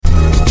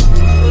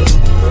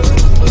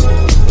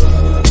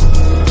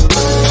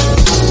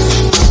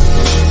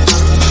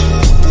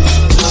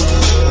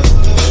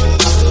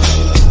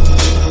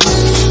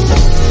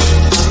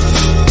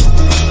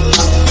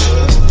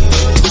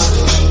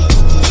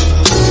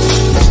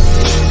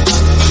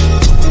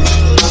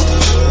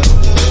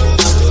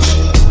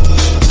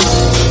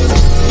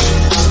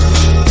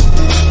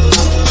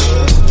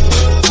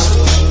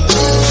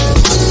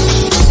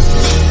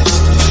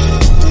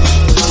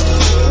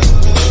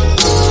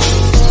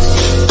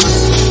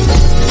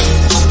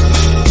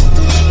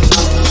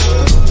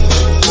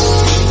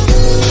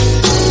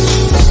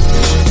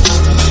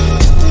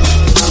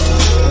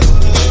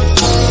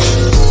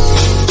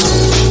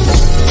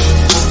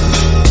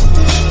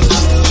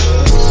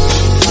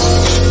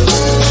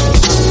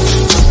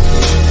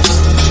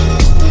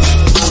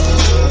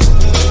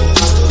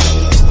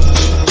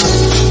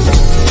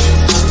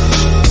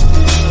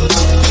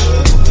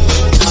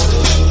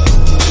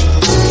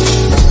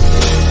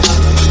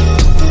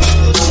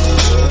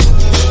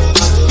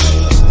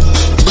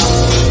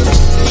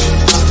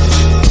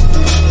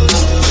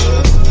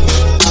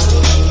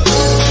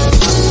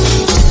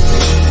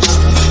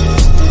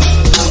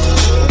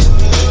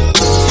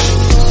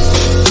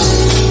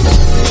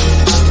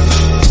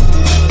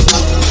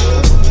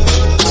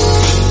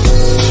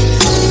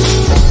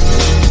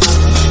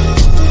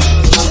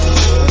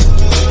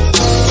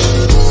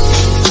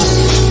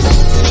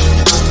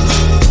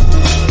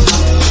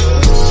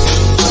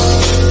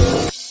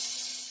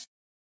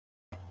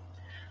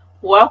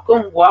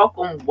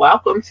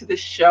Welcome to the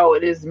show.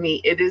 It is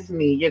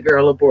me, your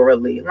girl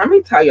Abora Lee. Let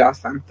me tell y'all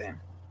something.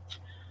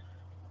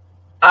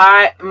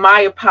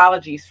 My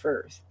apologies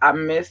first. I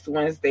missed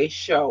Wednesday's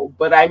show,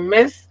 but I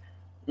missed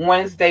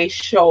Wednesday's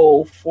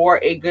show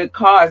for a good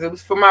cause. It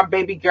was for my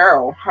baby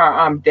girl.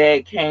 Her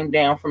dad came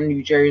down from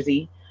New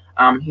Jersey.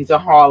 He's a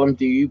Harlem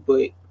dude,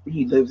 but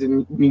he lives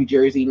in New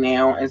Jersey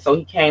now, and so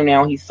he came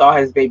down. He saw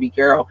his baby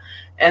girl,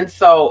 and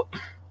so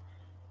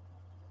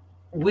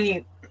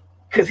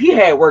because he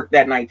had work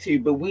that night too,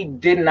 but we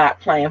did not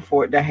plan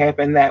for it to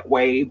happen that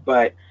way.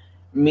 But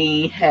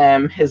me,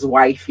 him, his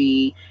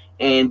wifey,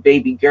 and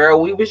baby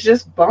girl, we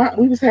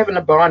was having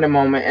a bonding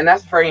moment, and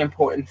that's very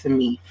important to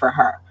me for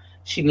her.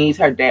 She needs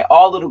her dad.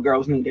 All little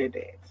girls need their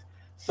dads.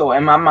 So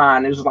in my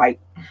mind, it was like,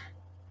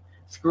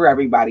 screw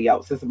everybody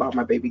else. It's about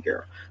my baby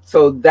girl.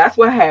 So that's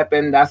what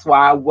happened. That's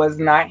why I was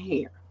not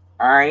here.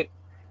 All right.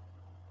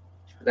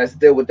 Let's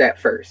deal with that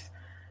first,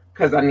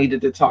 because I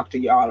needed to talk to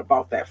y'all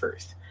about that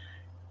first.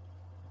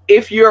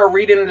 If you're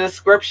reading the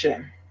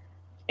description,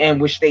 and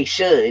which they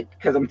should,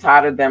 because I'm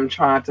tired of them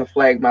trying to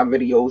flag my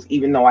videos,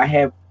 even though I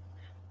have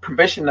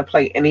permission to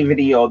play any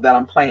video that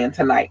I'm playing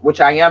tonight, which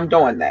I am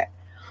doing that.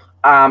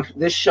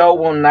 This show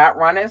will not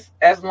run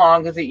as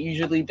long as it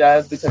usually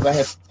does, because I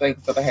have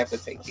things that I have to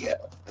take care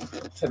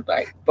of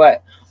tonight.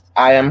 But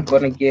I am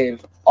going to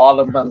give all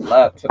of my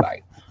love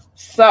tonight.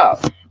 So,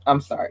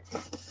 I'm sorry.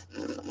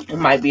 It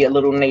might be a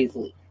little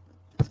nasally.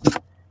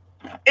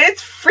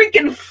 It's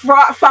freaking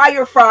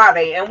Fire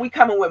Friday, and we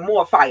coming with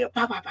more fire.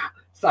 Pow, pow, pow.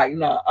 It's like,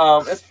 no,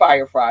 it's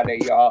Fire Friday,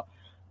 y'all.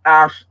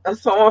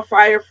 So on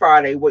Fire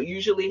Friday, what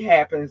usually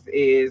happens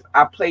is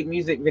I play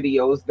music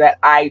videos that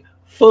I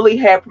fully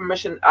have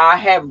permission. I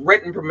have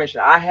written permission.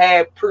 I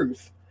have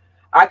proof.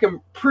 I can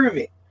prove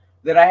it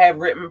that I have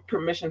written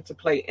permission to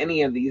play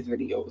any of these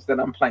videos that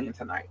I'm playing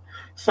tonight.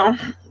 So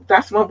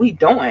that's what we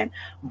doing.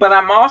 But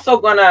I'm also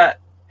going to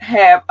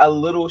have a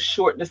little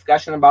short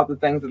discussion about the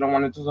things that I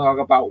wanted to talk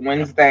about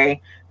Wednesday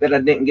that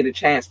I didn't get a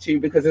chance to,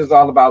 because it was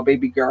all about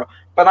baby girl.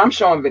 But I'm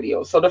showing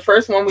videos. So the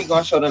first one we're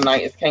going to show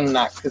tonight is King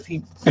Knox, because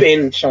he's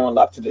been showing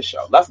love to this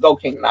show. Let's go,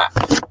 King Knox.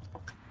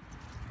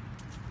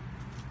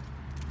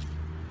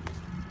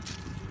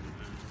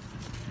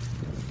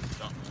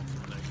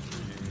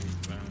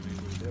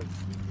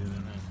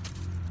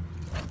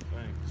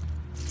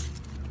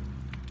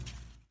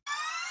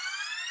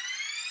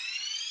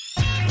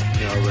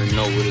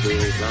 Know what it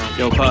is,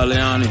 yo,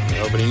 Pauliani,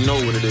 you already know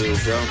what it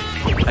is, yo.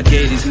 I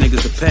gave these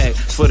niggas a pack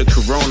for the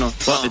Corona.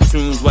 Bought the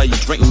tunes while you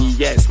drinking your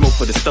yak, smoke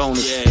for the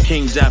stoners.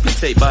 King Joppy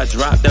tape by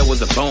drop, that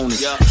was a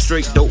bonus.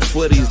 Straight dope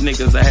for these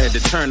niggas, I had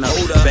to turn up.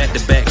 Back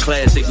to back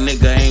classic,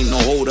 nigga, ain't no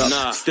hold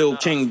up. Still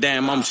king,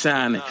 damn, I'm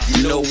shining.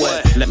 You know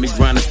what? Let me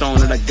grind the stone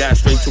that I got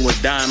straight to a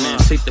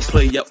diamond. Shake the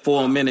play up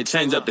for a minute,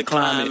 change up the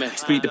climate.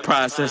 Speed the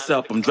process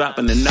up, I'm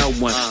dropping another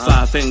one.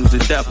 5 fingers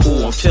of death,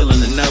 ooh, I'm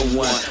killing another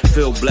one.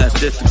 Feel blessed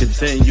just to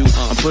continue.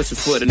 I'm pushing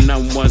for the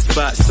number 1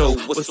 spot, so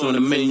what's on the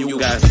menu?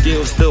 Got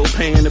skills, still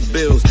paying the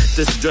bills.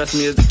 Just address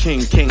me as the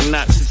king. King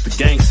Knox is the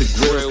gangster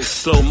grill.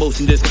 Slow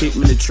motion, just keep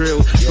me the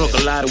trill. Smoke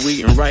a lot of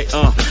weed and right,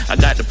 I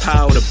got the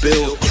power to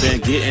build.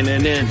 Been getting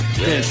it in,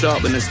 been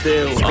sharpening the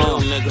steel,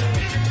 nigga.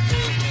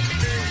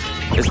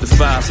 It's the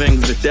 5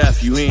 fingers of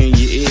death, you hear in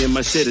your ear.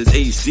 My shit is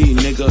HD,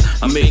 nigga,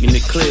 I'm making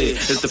it clear.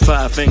 It's the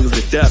 5 fingers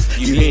of death,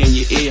 you hear in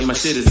your ear. My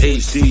shit is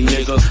HD,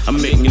 nigga, I'm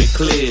making it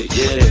clear,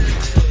 yeah.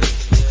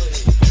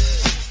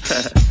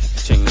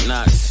 King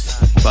Knox,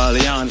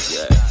 Pauliani,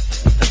 yeah.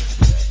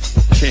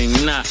 King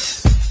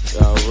Knox,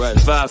 alright.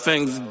 5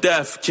 fingers of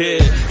death,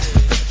 kid.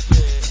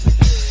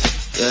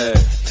 Yeah.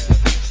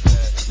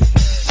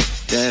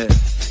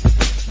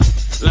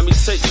 Let me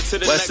take you to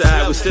the West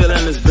side, we still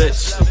in this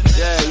bitch.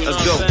 Yeah, you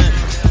let's go.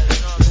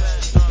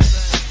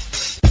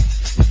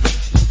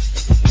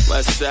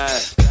 West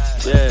side,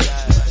 yeah.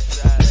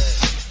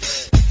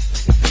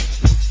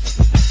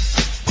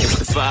 It's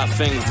the 5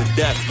 fingers of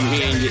death, you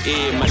hear in your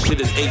ear. My shit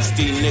is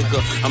HD,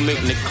 nigga, I'm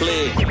making it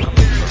clear.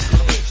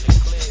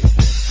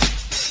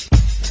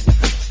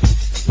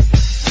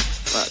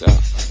 Right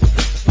out.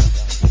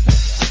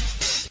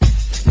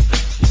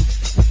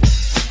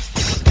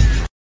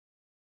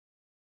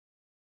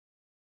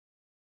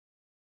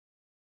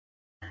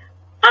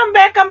 I'm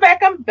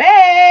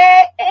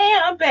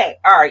back.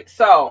 All right,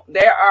 so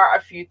there are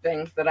a few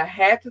things that I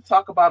had to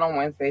talk about on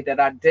Wednesday that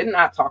I did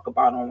not talk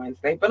about on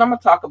Wednesday, but I'm going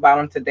to talk about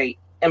them today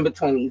in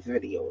between these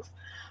videos.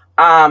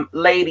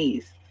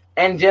 Ladies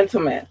and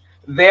gentlemen,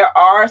 there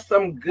are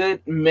some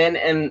good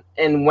men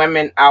and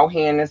women out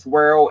here in this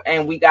world,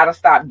 and we got to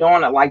stop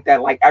doing it like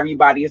that, like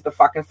everybody is the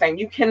fucking same.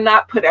 You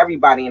cannot put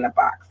everybody in a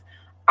box.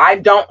 I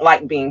don't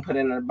like being put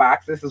in a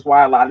box. This is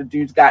why a lot of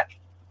dudes got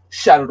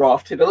shuttered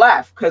off to the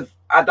left, because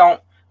I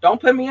don't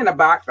put me in a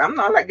box. I'm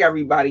not like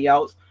everybody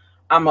else.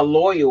 I'm a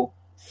loyal,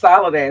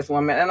 solid ass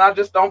woman, and I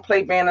just don't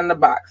play being in the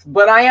box.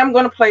 But I am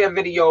going to play a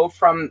video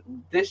from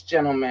this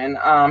gentleman.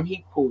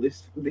 He cooler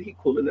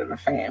than a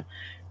fan,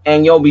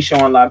 and you'll be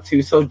showing love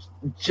too. So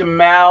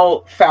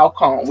Jamal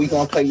Falcone, we're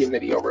going to play your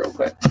video real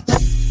quick.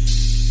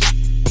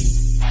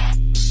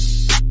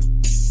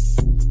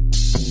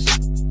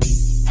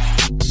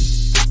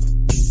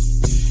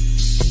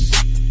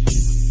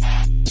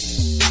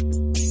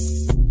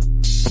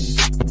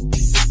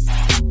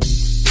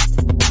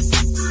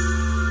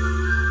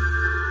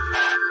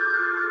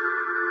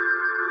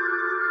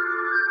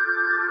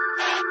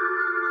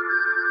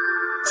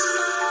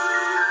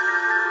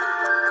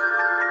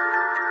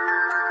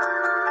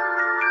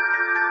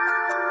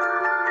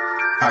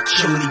 I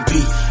kill any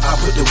beat, I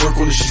put the work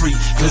on the street,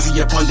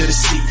 glizzy up under the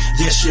seat,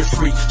 yeah shit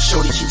free,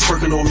 shorty keep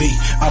twerking on me,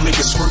 I make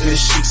it squirt in the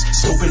sheets,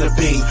 scope in the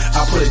beam,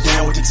 I put it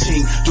down with the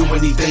team, do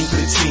anything for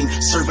the team,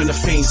 serving the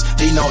fiends,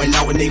 they knowin'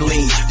 out when they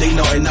lean,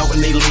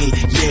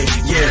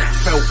 yeah,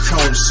 felt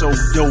cone, so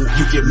yo,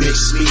 you can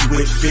mix me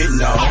with fit,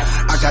 no,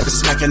 I got the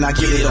smack and I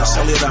get it all,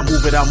 sell it, I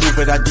move it, I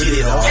did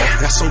it all,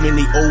 got so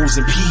many O's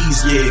and P's,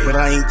 yeah, but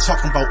I ain't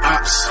talking about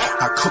ops,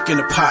 I cook in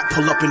the pot,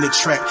 pull up in the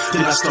track,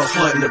 then I start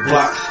flooding the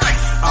block.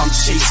 I'm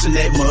chasing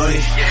that money,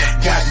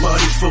 got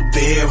money for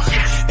bail,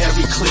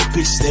 every clip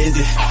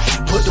extended,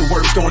 put the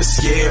work on the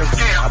scale,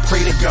 I pray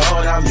to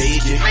God I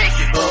make it,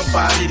 up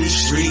out of these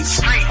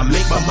streets, I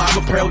make my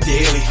mama proud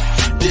daily,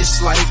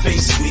 this life ain't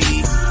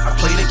sweet, I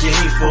play the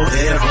game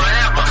forever,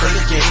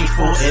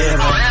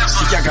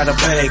 see I got a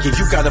bag and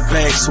you got a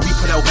bag, so we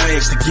put our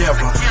bags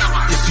together,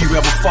 if you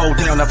ever fall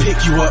down I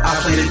pick you up, I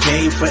play the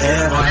game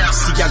forever,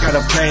 see I got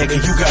a bag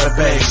and you got a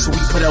bag, so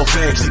we put our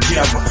bags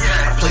together,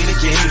 I play the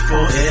game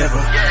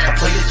forever. See,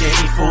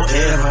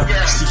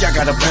 I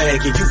got a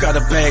bag and you got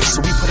a bag,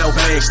 so we put our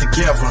bags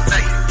together.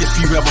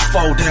 If you ever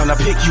fall down, I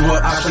pick you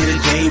up, I play the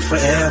game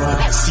forever.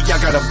 See, I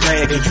got a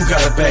bag and you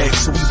got a bag,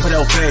 so we put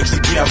our bags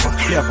together.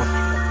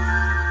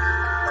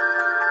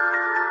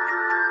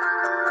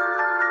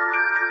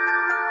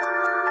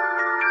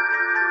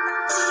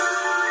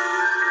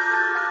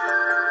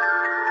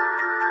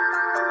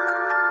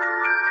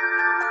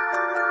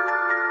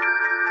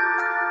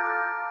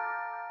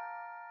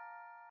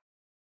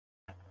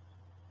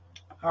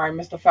 All right,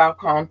 Mr.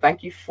 Falcone,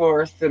 thank you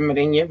for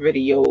submitting your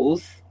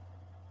videos,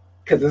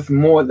 because it's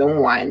more than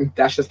one.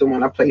 That's just the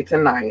one I played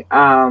tonight.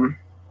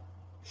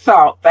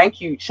 So thank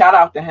you. Shout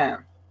out to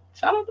him.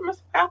 Shout out to Mr.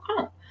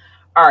 Falcone.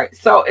 All right,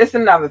 so it's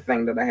another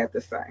thing that I have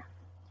to say.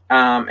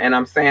 And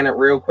I'm saying it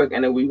real quick,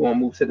 and then we're going to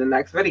move to the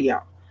next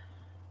video.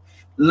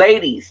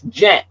 Ladies,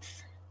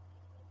 gents,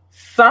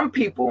 some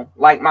people,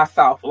 like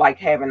myself, like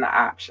having the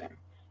option.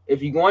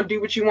 If you're going to do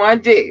what you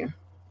want to do,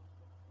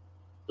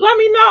 let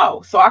me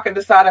know so I can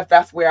decide if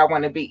that's where I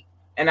want to be.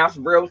 And that's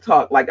real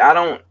talk. Like, I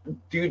don't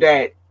do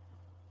that,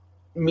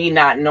 me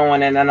not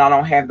knowing, and then I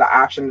don't have the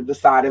option to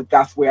decide if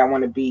that's where I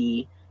want to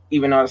be,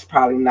 even though it's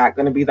probably not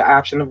going to be the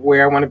option of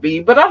where I want to be.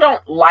 But I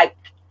don't like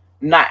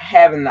not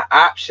having the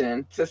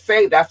option to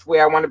say that's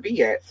where I want to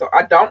be at. So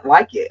I don't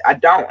like it. I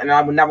don't, and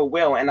I will never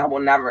will, and I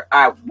will never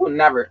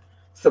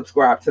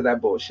subscribe to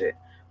that bullshit.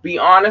 Be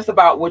honest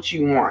about what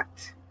you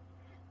want.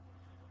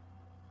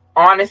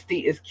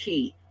 Honesty is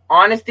key.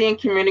 Honesty and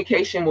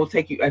communication will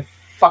take you a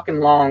fucking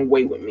long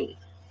way with me.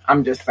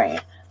 I'm just saying.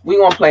 We're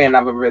going to play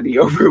another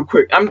video real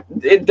quick.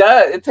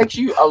 It takes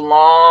you a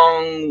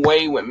long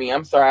way with me.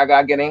 I'm sorry. I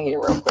got to get in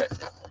here real quick.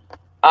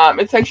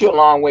 It takes you a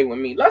long way with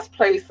me. Let's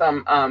play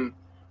some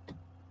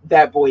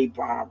That Boy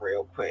Bomb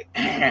real quick.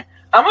 I'm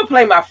going to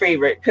play my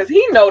favorite because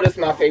he noticed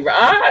my favorite.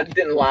 I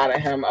didn't lie to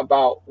him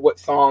about what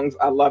songs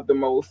I love the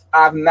most.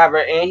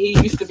 And he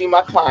used to be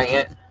my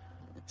client.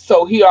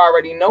 So he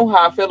already know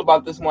how I feel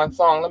about this one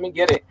song. Let me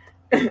get it.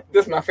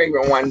 This is my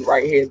favorite one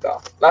right here,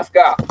 though. Let's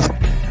go.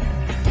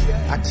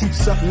 I keep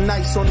something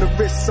nice on the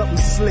wrist, something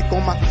slick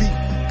on my feet.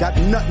 Got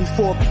nothing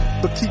for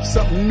but keep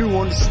something new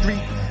on the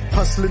street.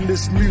 Hustling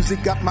this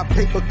music, got my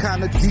paper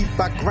kinda deep.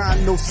 I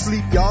grind, no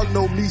sleep. Y'all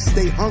know me,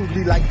 stay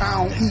hungry like I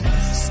don't eat.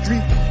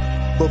 Street.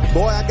 But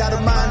boy, I got a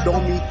mind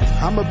on me.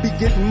 I'ma be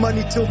getting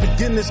money till the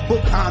Guinness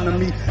Book honor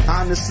me.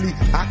 Honestly,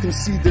 I can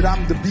see that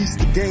I'm the beast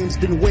the game's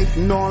been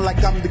waiting on,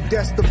 like I'm the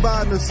guest of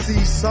honor.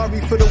 See,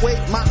 sorry for the wait,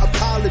 my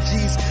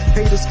apologies.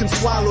 Haters can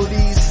swallow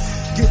these.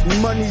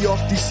 Getting money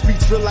off these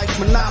streets feel like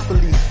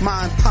Monopoly.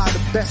 My empire, the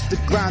best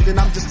at grinding,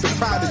 I'm just a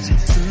prodigy.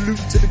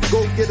 Salute to the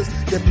go-getters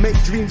that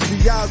make dreams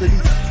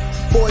reality.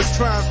 Boys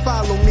try and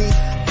follow me,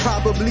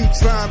 probably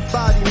try and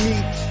body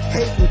me.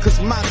 Hating cause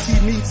my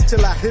team eats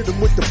till I hit him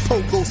with the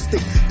pogo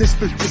stick. This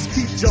bitch just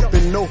keep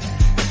jumping, no.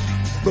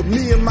 But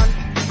me and my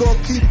gon'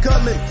 keep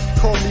coming.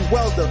 Call me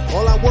welder,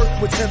 all I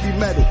work with heavy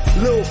metal.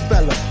 Little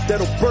fella,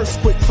 that'll burst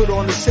quick, foot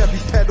on the Chevy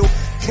pedal.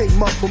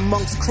 Came up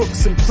amongst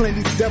crooks and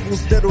plenty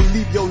devils that'll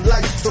leave your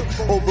life took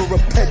over a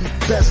petty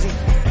bezel.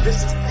 This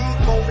is the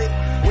moment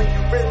when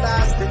you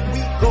realize that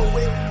we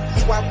going.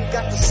 That's why we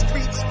got the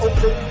streets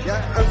open.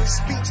 Every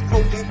speech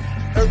potent,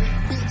 every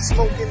beat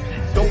smoking.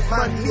 Don't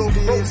mind me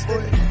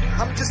roasting.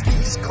 I'm just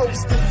East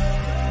Coasting.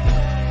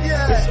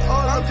 Yeah,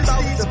 I'm just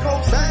East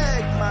Coast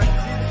bag, man.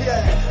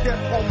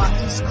 Yeah, on my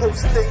East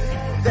Coast thing.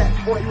 That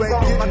boy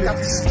wrong, I got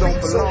the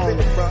streets open.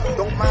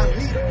 Don't mind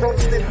me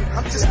roasting.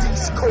 I'm just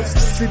East Coast.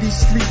 City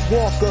street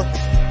walker,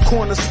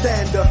 corner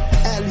stander,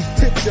 alley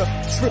pitcher,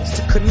 trips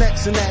to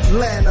connects in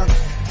Atlanta.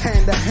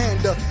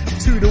 Hander,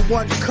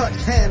 2-to-1 cut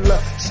handler,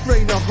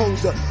 strainer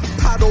holder,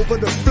 pot over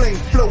the flame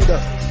floater,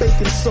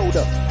 baking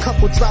soda,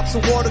 couple drops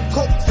of water,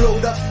 coke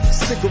floater,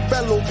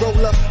 cigarello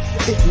roller,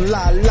 hitting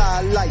la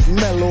like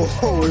mellow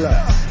holer.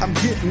 I'm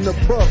getting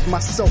above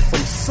myself from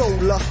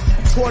solar,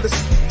 tortoise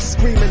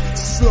screaming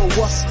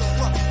slower,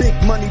 big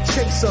money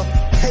chaser,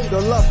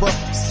 hater lover,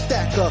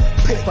 stacker,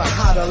 paper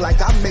hotter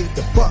like I made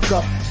the buck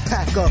up.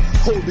 pack up,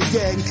 hold the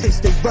air in case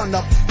they run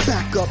up,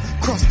 back up,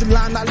 cross the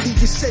line, I leave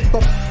you shape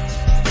up.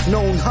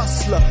 Known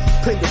hustler,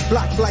 play the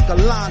block like a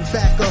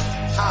linebacker,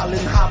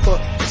 island hopper,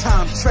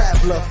 time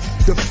traveler.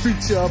 The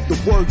future of the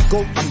word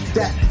GOAT, I'm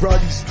that, bruh.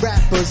 These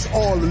rappers,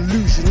 all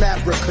illusion,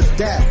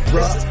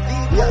 abracadabra. This is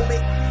the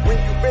moment when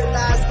you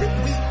realize that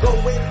we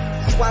going.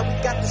 That's why we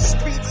got the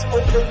streets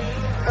open.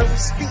 Every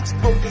speech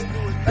poking,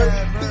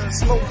 every beat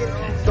smoking.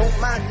 Don't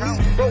mind me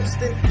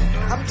roasting.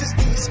 I'm just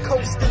East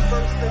coasting.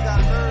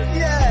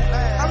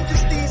 Yeah, I'm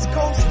just East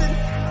coasting.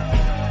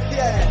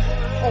 Yeah.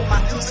 On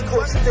my East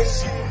Coast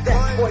station,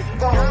 that boy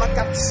bomb, I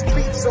got the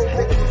streets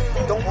open.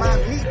 Don't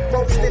mind me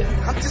roasting,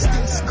 I'm just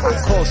East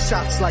Coast. I call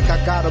shots like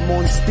I got them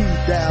on speed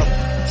dial.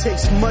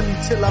 Chase money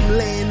till I'm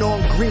laying on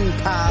green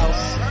piles.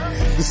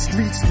 The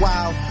streets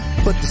wild,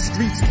 but the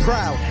streets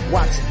proud.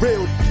 Watch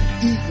real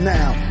eat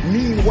now.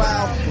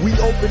 Meanwhile, we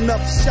open up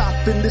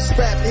shop in this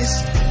rap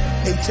is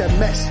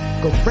HMS.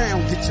 Go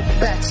round, get your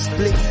back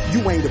split.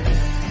 You ain't a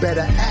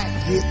better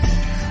act it.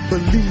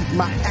 Believe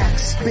my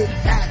act spit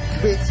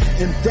accurate,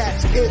 and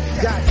that's it.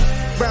 Got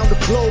round the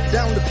globe,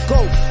 down the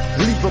go.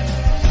 Leave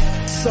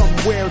a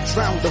somewhere,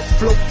 drown the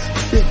float.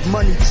 Big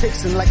money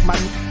chasing like my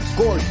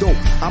Gordo.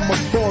 I'm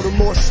a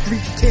Baltimore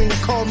street king,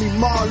 call me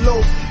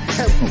Marlo.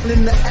 Pebble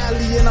in the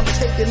alley and I'm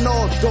taking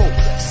all dope.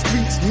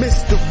 Streets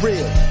miss the real,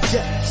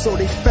 yeah, so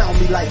they found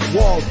me like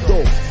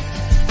Waldo.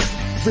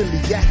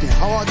 Really acting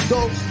hard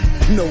though?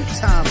 No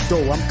time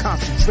though, I'm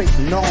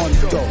concentrating on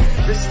though.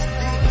 This is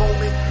the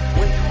moment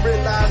when you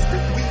realize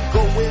that we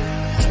going.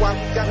 That's why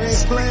we got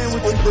this playing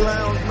with the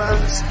clowns, man.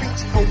 Every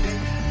speech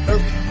poking,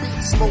 every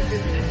beat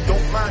smoking.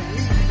 Don't mind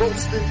me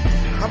roasting.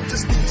 I'm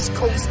just East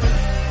coasting.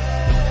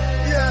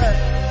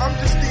 Yeah, I'm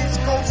just East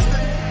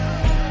coasting.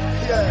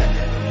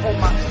 Yeah, on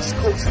my East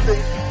Coast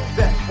thing.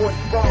 That boy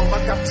bomb,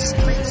 I got the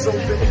streets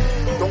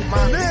open. Don't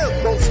mind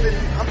me roasting.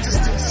 I'm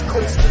just East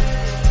coasting.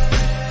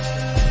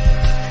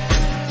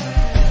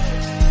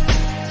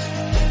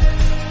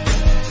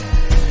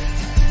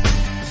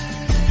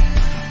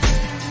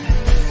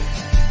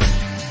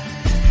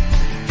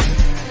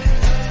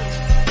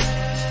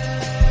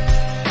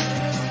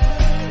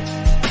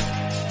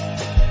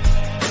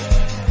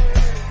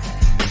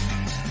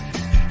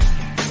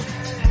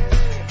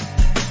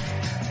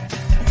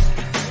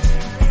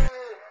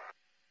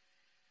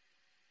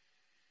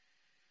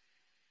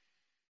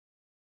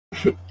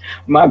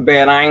 My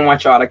bad. I ain't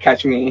want y'all to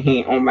catch me in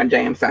here on my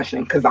jam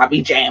session because I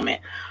be jamming.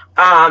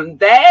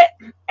 That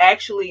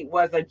actually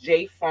was a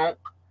J-Funk.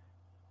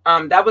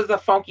 That was a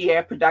Funky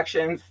Air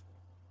Productions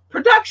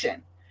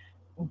production.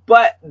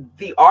 But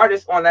the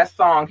artist on that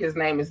song, his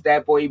name is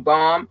Dat Boy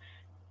Bomb.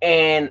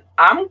 And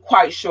I'm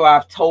quite sure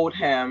I've told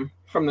him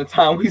from the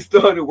time we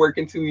started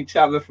working to each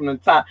other, from the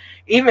time,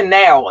 even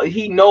now,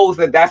 he knows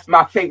that that's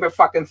my favorite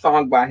fucking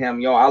song by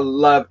him, yo. I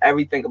love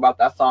everything about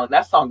that song.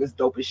 That song is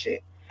dope as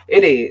shit.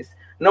 It is.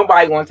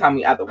 Nobody gonna tell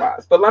me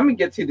otherwise. But let me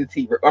get to the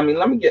tea.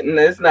 Let me get in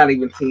this. It's not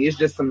even tea. It's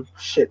just some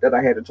shit that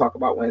I had to talk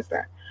about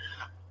Wednesday.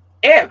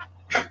 If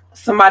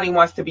somebody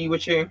wants to be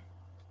with you,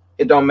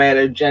 it don't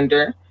matter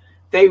gender,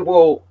 they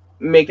will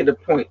make it a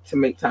point to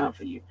make time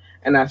for you.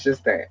 And that's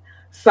just that.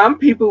 Some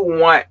people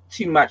want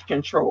too much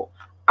control.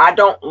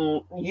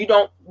 You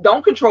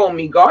don't control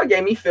me. God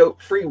gave me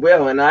free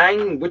will, and I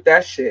ain't with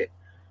that shit.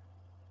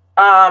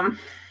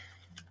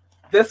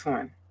 This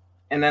one.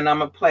 And then I'm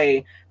going to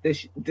play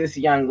this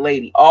young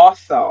lady.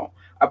 Also,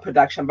 a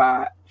production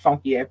by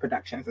Funky Air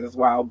Productions as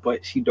well.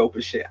 But she dope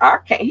as shit.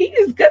 He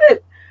is good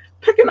at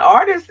picking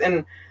artists.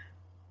 And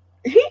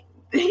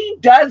he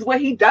does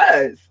what he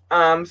does.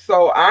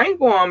 So I ain't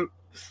going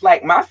to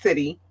slack my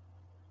city.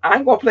 I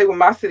ain't going to play with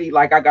my city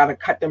like I got to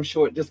cut them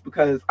short just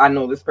because I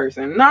know this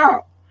person.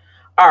 No.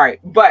 All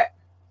right.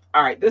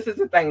 This is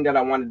the thing that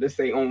I wanted to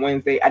say on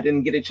Wednesday. I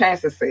didn't get a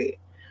chance to say it.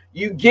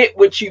 You get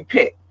what you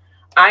pick.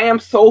 I am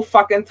so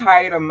fucking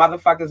tired of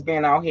motherfuckers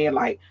being out here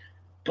like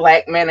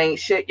black men ain't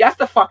shit. Yes,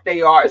 the fuck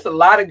they are. It's a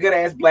lot of good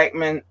ass black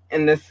men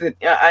in this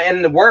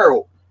in the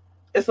world.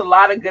 It's a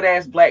lot of good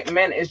ass black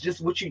men. It's just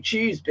what you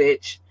choose,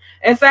 bitch.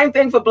 And same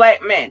thing for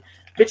black men.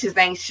 Bitches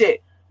ain't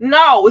shit.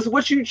 No, it's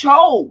what you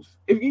chose.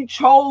 If you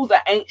chose an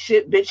ain't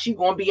shit bitch, you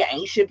gonna be an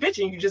ain't shit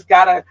bitch, and you just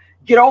gotta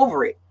get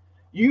over it.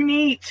 You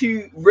need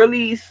to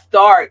really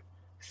start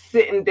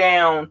sitting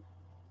down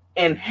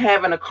and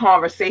having a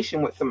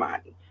conversation with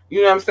somebody.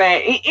 You know what I'm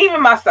saying?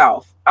 Even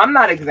myself, I'm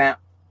not exempt.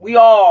 We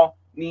all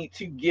need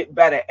to get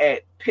better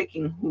at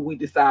picking who we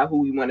decide who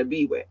we want to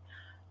be with.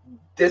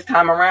 This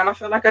time around, I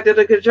feel like I did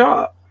a good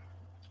job.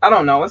 I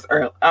don't know. It's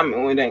early. I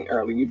mean, it ain't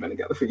early. We've been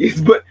together for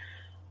years. But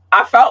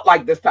I felt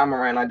like this time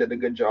around I did a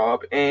good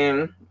job.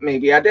 And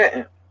maybe I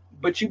didn't.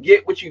 But you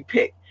get what you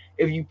pick.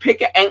 If you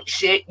pick an ain't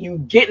shit, you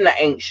getting an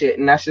ain't shit.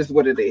 And that's just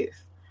what it is.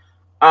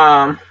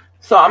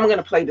 So I'm going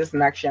to play this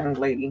next young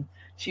lady.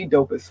 She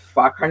dope as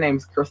fuck. Her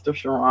name's Crystal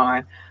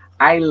Sharon.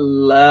 I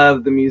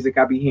love the music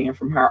I be hearing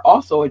from her.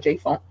 Also a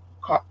J-Funk,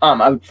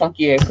 a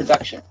Funky Air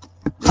production.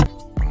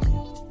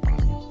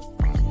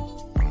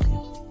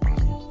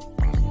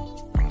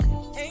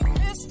 Hey,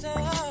 mister,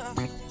 I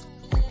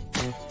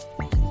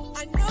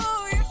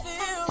know you're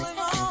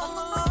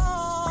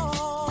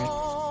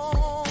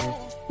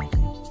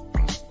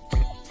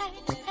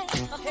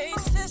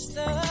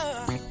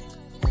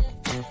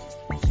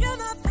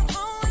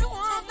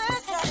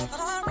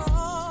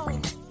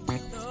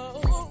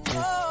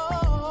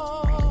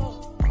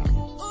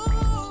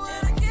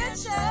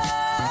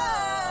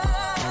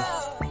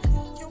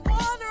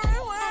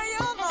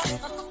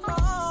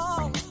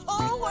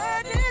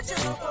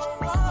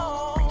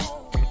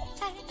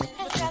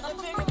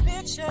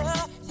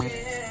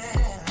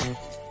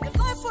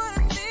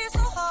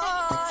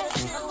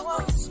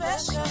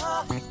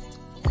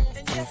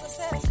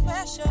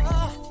pressure.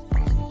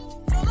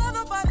 Don't let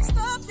nobody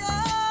stop ya.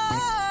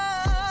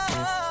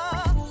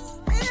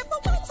 People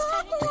will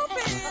talk, won't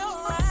be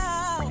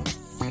around.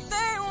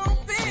 They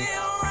won't be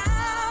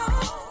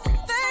around.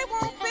 They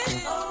won't be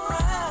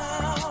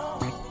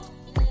around.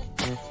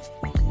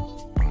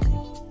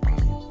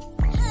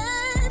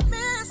 Hey,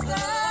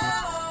 mister,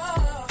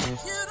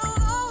 you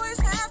don't always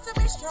have to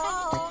be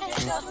strong.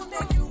 It doesn't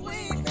make you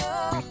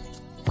weaker.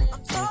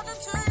 I'm talking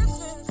to your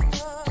sister.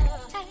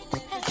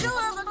 Did you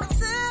ever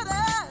consider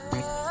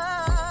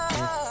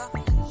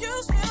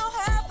you still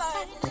have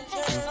life? You can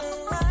turn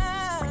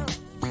around.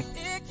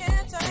 It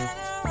can turn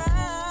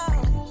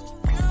around.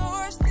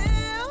 You're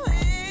still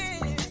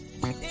here.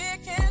 It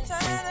can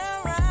turn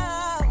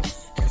around.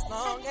 As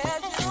long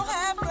as you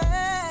have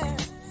breath,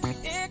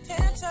 it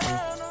can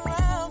turn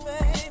around,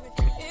 baby.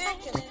 It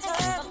can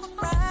turn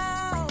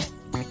around.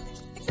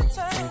 It can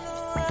turn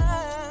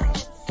around.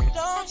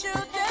 Don't you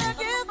dare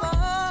give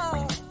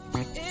up.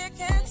 It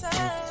can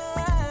turn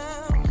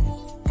around.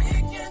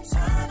 It can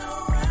turn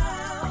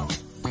around.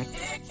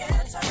 It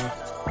can turn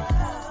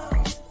around.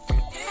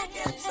 It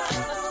can turn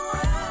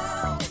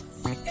around.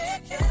 It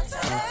can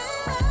turn around.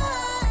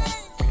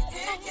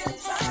 It can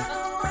turn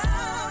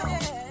around.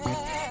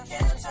 Yeah. It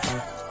can turn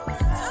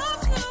around.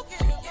 Don't you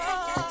give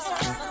up.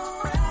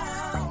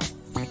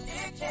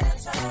 It can turn around. It can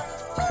turn around. It can turn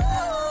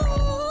around.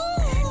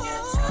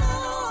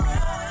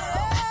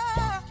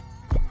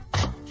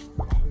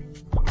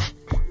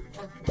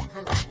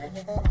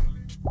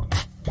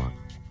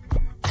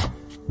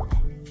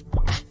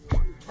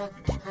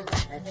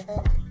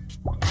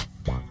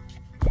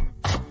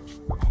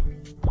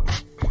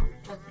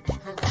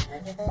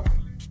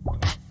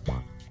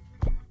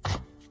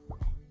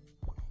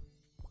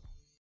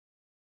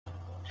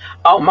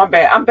 Oh, my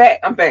bad. I'm back.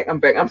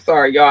 I'm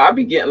sorry, y'all. I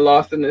be getting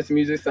lost in this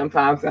music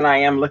sometimes, and I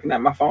am looking at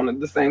my phone at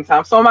the same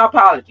time. So my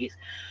apologies.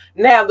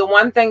 Now, the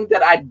one thing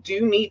that I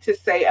do need to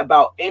say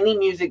about any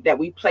music that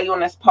we play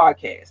on this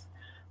podcast,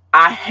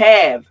 I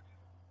have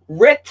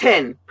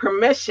written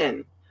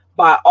permission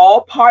by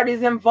all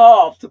parties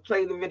involved to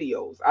play the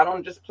videos. I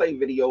don't just play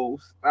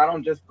videos. I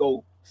don't just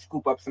go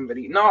scoop up some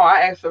video. No,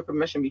 I ask for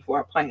permission before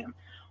I play them.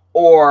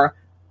 Or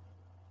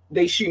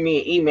they shoot me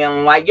an email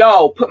and like,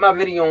 yo, put my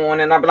video on.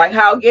 And I'll be like,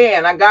 hell yeah,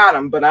 and I got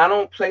them. But I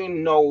don't play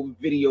no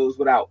videos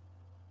without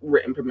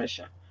written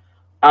permission.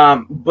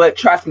 But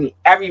trust me,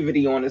 every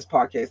video on this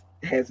podcast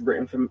has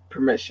written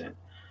permission.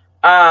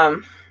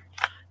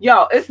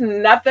 Yo, it's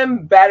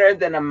nothing better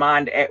than a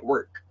mind at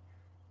work.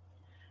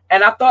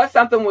 And I thought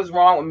something was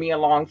wrong with me a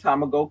long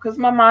time ago because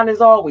my mind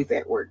is always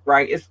at work,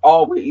 right? It's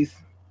always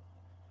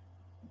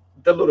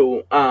the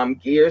little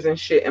gears and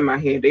shit in my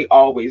head. They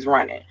always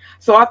running.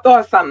 So I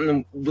thought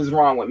something was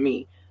wrong with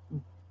me.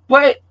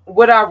 But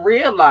what I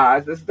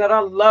realized is that I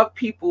love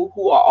people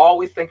who are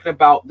always thinking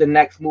about the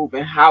next move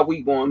and how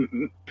we going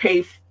to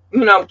pay,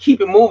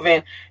 keep it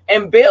moving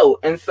and build.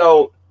 And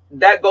so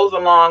that goes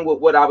along with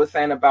what I was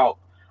saying about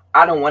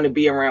I don't want to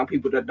be around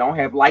people that don't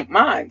have like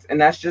minds. And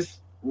that's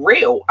just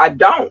real. I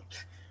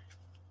don't.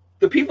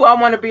 The people I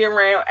want to be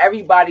around,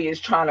 everybody is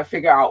trying to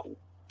figure out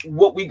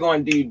what we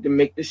going to do to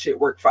make this shit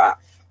work for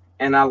us.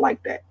 And I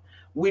like that.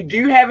 We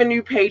do have a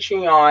new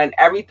Patreon.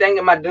 Everything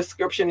in my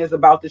description is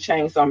about to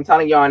change. So I'm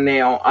telling y'all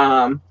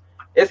now,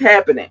 it's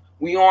happening.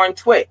 We are on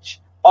Twitch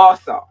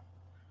also.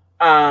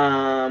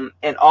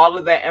 And all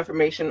of that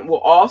information will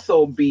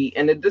also be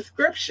in the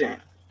description.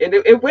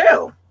 It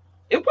will.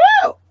 It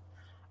will.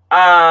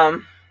 I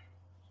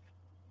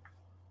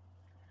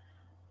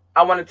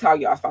want to tell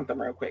y'all something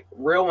real quick.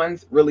 Real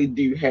ones really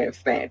do have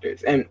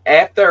standards. And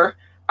after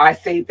I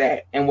say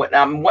that, and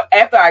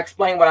after I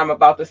explain what I'm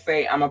about to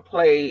say, I'm gonna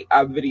play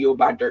a video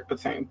by Dirt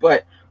Platoon.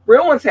 But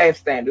real ones have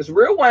standards.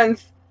 Real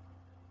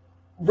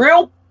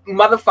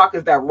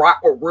motherfuckers that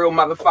rock with real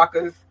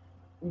motherfuckers.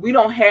 We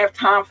don't have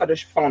time for this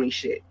phony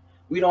shit.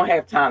 We don't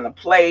have time to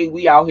play.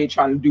 We out here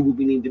trying to do what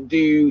we need to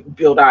do,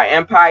 build our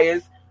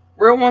empires.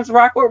 Real ones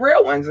rock with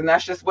real ones, and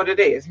that's just what it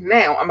is.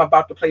 Now, I'm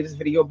about to play this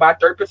video by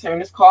Dirt Platoon.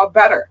 It's called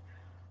Better.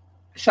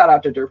 Shout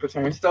out to Dirt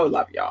Platoon. Still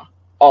love y'all.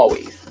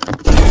 Always.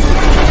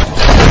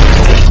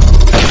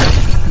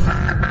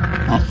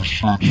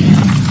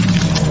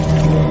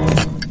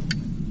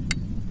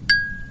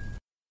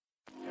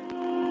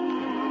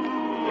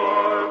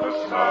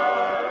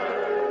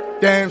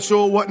 Damn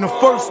sure wasn't the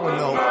first one,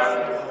 though.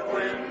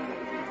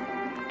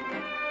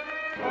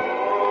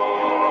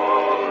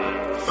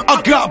 I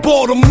got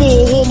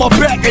Baltimore on my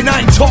back, and I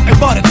ain't talking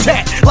about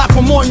attack. Like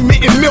from Monument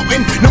and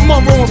Milton, the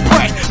Monroe and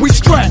Pratt. We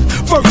strapped.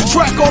 First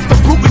track off the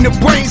boot in the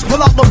brains.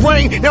 Pull out the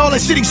rain. Now all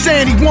that shit he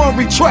saying he won't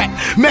retract.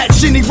 Matt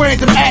Shinny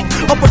random act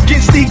up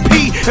against EP,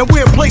 and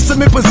we'll place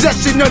him in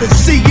possession of the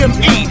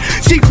CME.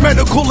 Chief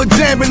medical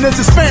examiners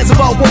is fans of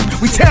our work.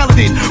 We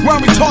talented.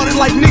 Rhyme retarded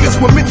like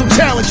niggas with mental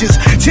challenges.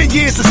 10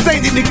 years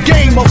sustained in the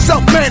game of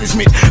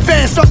self-management.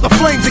 Fans felt the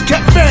flames and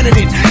kept fanning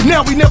it.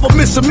 Now we never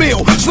miss a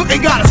meal. So they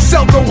gotta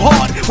sell go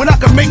hard. when I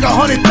can make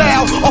 100,000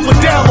 off of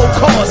download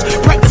cards.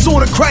 Practice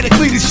autocratic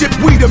leadership,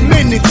 we the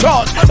men in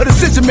charge of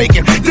decision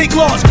making. Think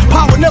large,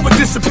 power never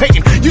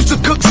dissipating. Used to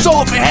cook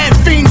soft and had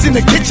fiends in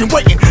the kitchen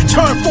waiting.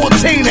 Turn 14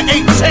 to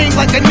 18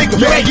 like a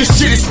nigga. Man, your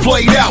shit is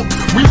played out.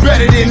 We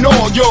better than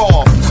all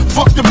y'all.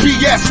 Fuck the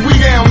BS, we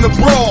down the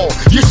brawl.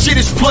 Your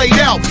shit is played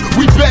out.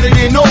 We better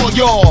than all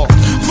y'all.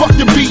 Fuck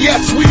the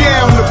BS, we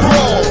down the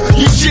brawl.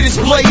 Your shit is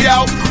played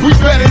out. We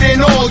better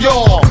than all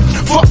y'all.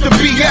 Fuck the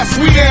BS,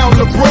 we down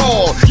the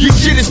brawl. Your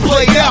shit is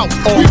played out.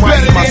 We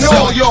better than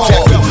all y'all.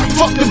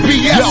 Fuck the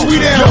BS, we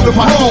down the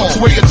brawl.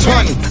 Weigh a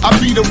ton. I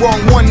be the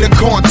wrong one to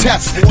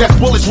contest. That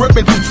bullets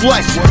ripping through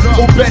flesh.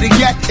 Or better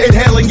yet,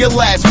 inhaling your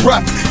last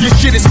breath. Your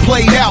shit is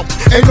played out.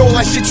 And all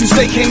that shit you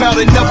say came out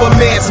another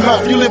man's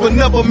mouth. You live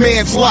another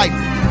man's life.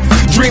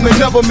 Dream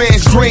another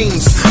man's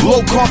dreams.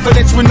 Low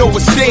confidence with no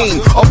esteem.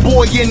 A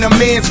boy in a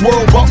man's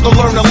world about to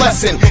learn a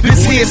lesson.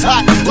 This here's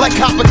hot like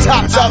copper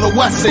tops out of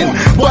Wesson.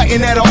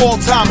 Button at an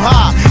all-time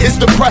high. It's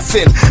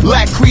depressing.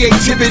 Lack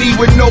creativity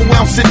with no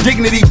ounce of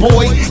dignity,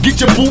 boy. Get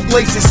your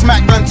bootlaces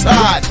smacked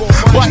untied.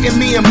 Biting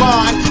me and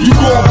mine, you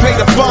gon' pay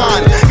the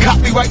fine.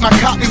 Copyright my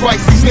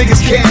copyrights, these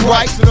niggas can't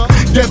write.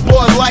 That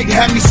boy Light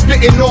had me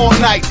spitting all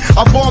night.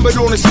 I vomit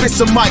on and spit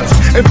some mics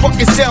and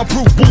fucking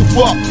soundproof booth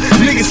up.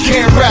 Niggas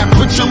can't rap,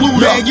 put your loot up.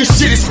 Man, your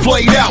shit is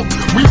played out.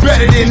 We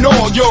better than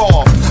all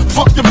y'all.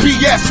 Fuck the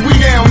BS, we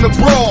down the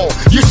brawl.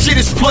 Your shit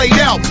is played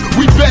out.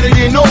 We better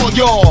than all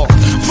y'all.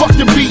 Fuck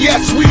the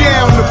BS, we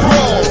down the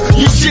brawl.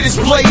 Your shit is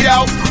played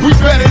out. We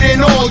better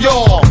than all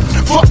y'all.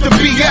 Fuck the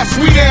BS,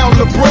 we down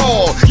the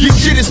brawl. Your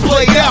shit is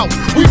played out.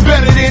 We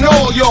better than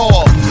all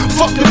y'all.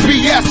 Fuck the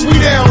BS, we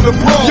down the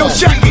brawl. Yo,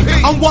 check it.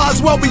 I'm wise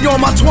well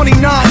beyond my 29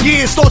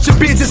 years. Start your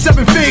bids at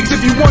 7 figs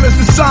if you want us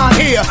to sign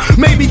here.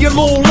 Maybe a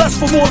little less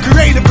for more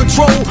creative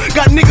control.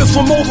 Got niggas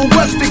from over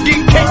west to get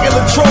cake and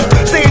control.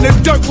 Stay in the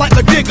dirt like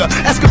a digger,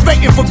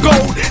 excavating for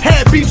gold.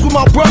 Had beats with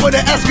my brother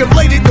that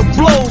escalated the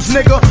blows,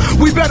 nigga.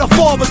 We better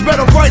fathers,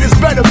 better writers,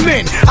 better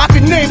men. I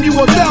can name you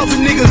 1,000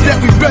 niggas that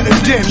we better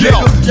than,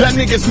 nigga. Yo, y'all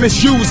niggas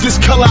misuse this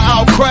color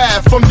out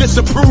craft. From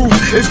disapprove,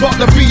 it's about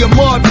to be a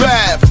mud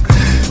bath.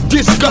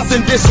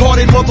 Disgusting,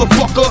 disheartened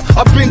motherfucker.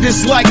 I've been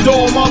disliked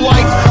all my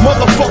life.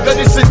 Motherfucker,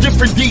 this a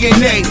different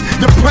DNA.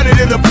 The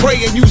predator, the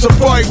prey, and use a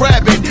furry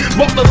rabbit.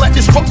 About to let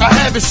this fucker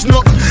have it,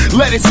 snook.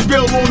 Let it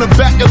spill on the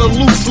back of the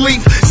loose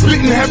leaf.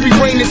 Spitting heavy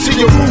rain into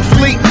your roof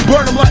leak.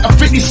 Burn them like a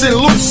 50 cent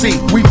Lucy.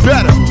 We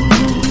better.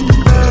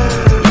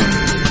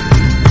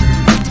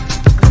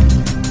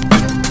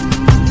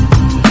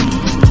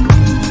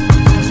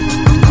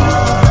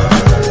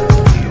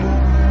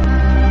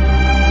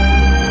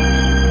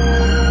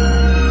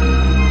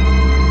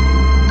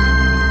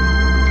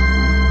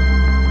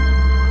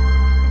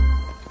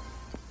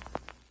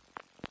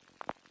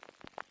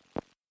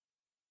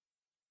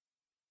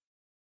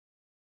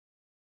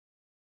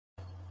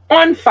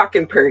 On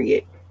fucking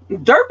period.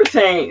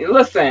 Derpatane,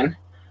 listen,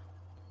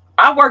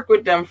 I worked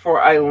with them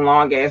for a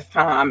long ass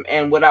time,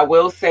 and what I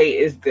will say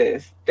is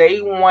this: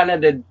 they one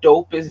of the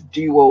dopest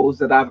duos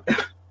that I've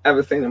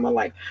ever seen in my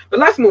life. But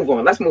let's move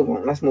on.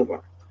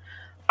 All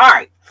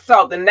right.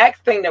 So the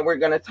next thing that we're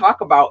going to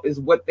talk about is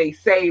what they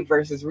say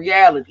versus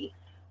reality.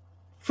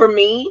 For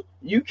me,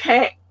 you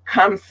can't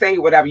come say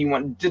whatever you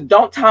want.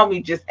 Don't tell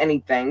me just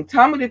anything.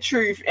 Tell me the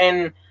truth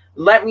and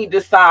let me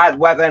decide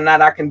whether or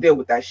not I can deal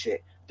with that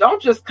shit. Don't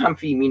just come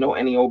feed me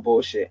any old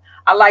bullshit.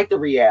 I like the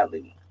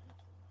reality.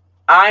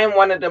 I am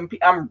one of them.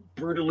 I'm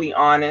brutally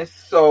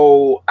honest,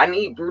 so I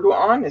need brutal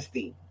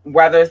honesty.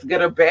 Whether it's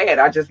good or bad,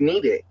 I just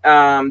need it.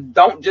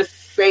 Don't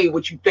just say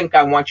what you think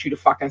I want you to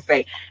fucking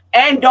say.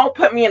 And don't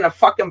put me in a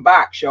fucking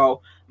box,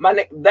 yo.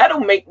 That'll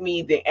make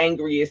me the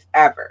angriest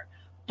ever.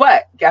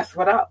 But guess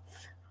what else?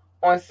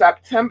 On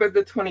September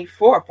the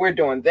 24th, we're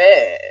doing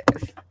this.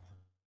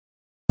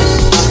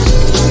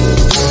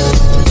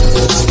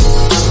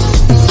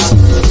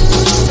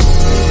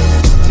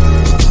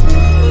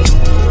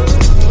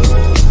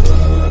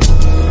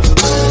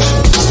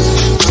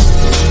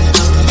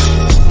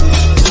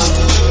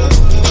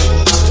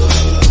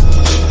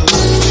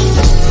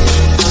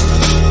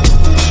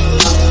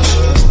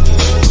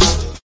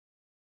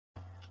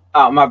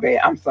 Oh, my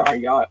bad. I'm sorry,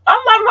 y'all. I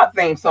love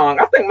my theme song.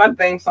 I think my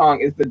theme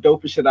song is the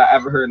dopest shit I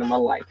ever heard in my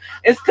life.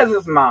 It's because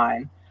it's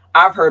mine.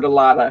 I've heard a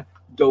lot of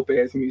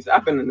dope-ass music.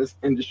 I've been in this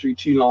industry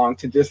too long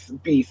to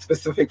just be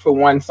specific for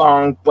one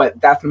song,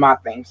 but that's my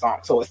theme song,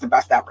 so it's the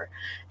best ever.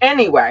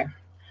 Anyway,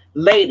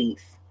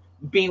 ladies,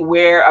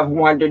 beware of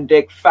Wonder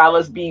Dick.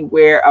 Fellas,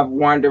 beware of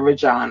Wonder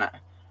Vagina.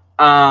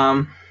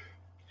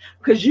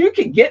 Because you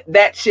could get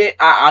that shit.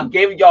 I'll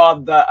give y'all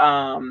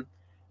the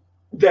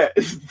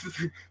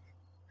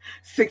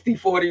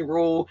 60-40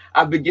 rule.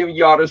 I've been giving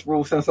y'all this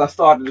rule since I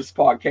started this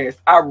podcast.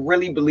 I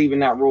really believe in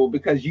that rule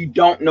because you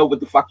don't know what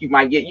the fuck you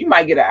might get. You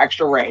might get an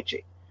extra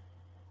ratchet,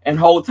 and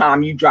whole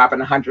time you dropping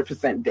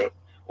 100% dick,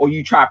 or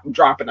you dropping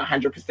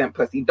 100%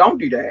 pussy. Don't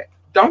do that.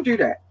 Don't do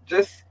that.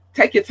 Just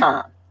take your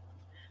time.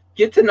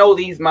 Get to know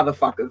these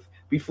motherfuckers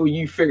before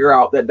you figure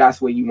out that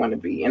that's where you want to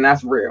be, and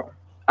that's real.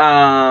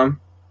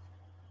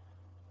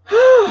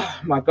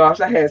 my gosh,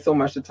 I had so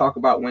much to talk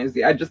about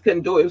Wednesday. I just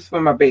couldn't do it. It was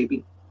for my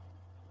baby.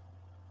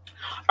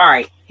 All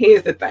right,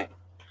 here's the thing.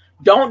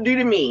 Don't do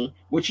to me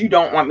what you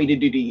don't want me to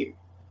do to you.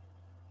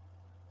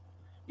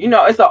 You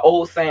know, it's an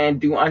old saying,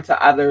 do unto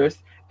others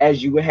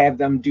as you would have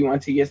them do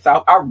unto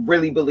yourself. I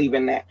really believe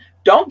in that.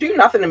 Don't do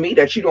nothing to me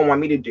that you don't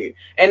want me to do.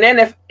 And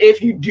then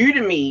if you do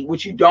to me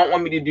what you don't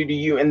want me to do to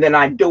you, and then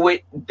I do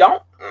it,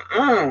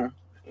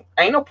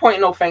 ain't no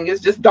pointing no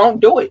fingers. Just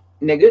don't do it,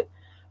 nigga.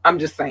 I'm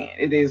just saying,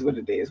 it is what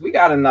it is. We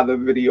got another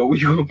video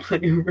we gonna play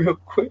real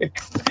quick.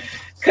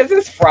 Because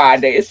it's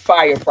Friday. It's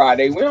Fire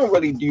Friday. We don't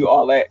really do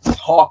all that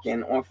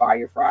talking on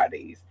Fire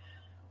Fridays.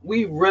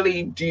 We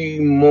really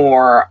do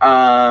more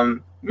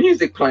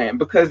music playing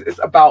because it's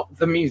about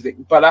the music.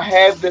 But I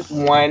have this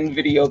one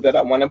video that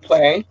I want to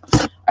play.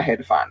 I had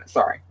to find it.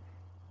 Sorry.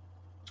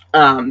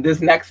 This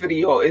next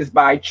video is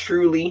by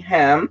Truly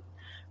Him.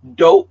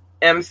 Dope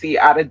MC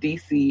out of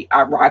DC.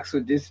 I rocks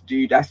with this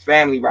dude. That's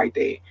family right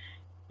there.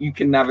 You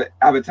can never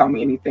ever tell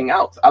me anything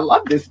else. I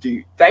love this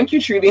dude. Thank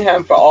you, Truly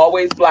Him, for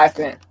always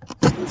blessing.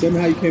 Tell me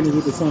how you came up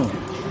with the song.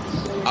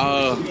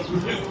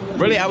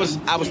 Really, I was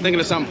thinking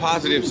of something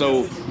positive,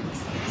 so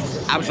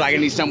I was like, I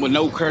need something with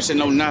no cursing,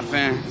 no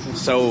nothing.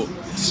 So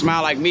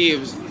Smile Like Me,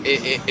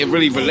 it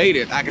really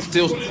related. I can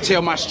still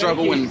tell my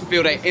struggle and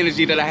feel that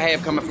energy that I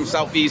have coming from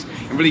Southeast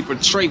and really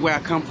portray where I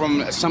come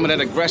from, some of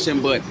that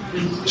aggression, but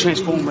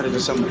transform it into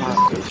something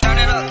positive.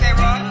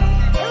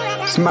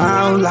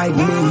 Smile like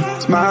me,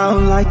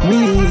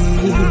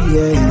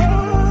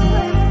 yeah.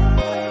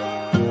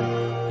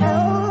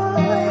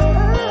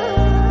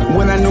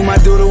 When I knew my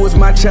daughter was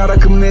my child, I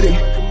committed.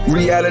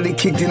 Reality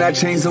kicked in, I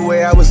changed the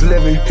way I was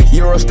living.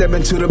 Euro step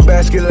into the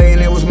basket lane,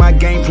 it was my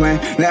game plan.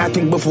 Now I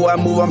think before I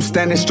move, I'm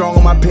standing strong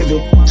on my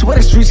pivot. Swear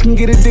the streets can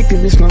get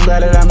addicted, it's no lie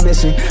that I'm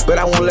missing. But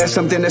I won't let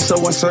something that's so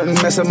uncertain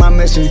mess up my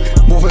mission.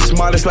 Moving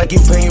smart, it's like you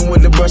painting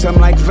with the brush, I'm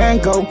like Van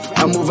Gogh.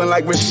 I'm moving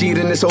like Rashid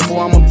in this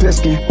 04, I'm a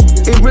Piskin.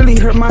 It really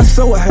hurt my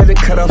soul, I had to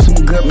cut off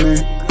some good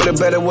men. But a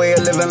better way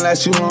of living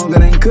lasts you longer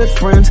than good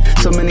friends.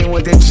 So many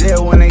went to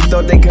jail when they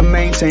thought they could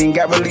maintain.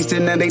 Got released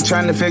and now they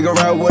trying to figure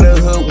out what a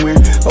hood went.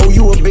 Oh,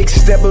 you a big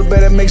step, but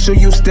better make sure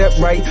you step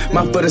right.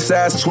 My foot is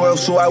size 12,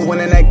 so I win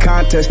in that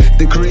contest.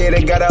 The creator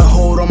got a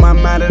hold on my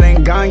mind, it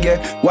ain't gone yet.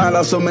 Why I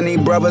lost so many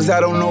brothers, I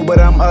don't know, but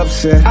I'm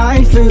upset.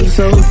 I feel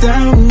so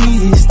down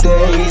these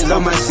days. All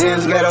my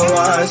sins gotta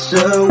wash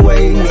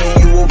away me.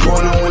 You were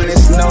born when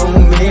it's no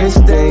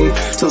mistake.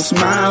 So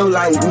smile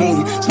like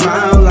me,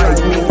 smile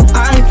like me.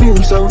 I feel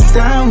so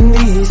down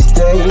these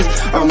days.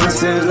 All my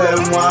sins, let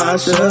them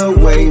wash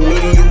away me.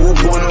 You were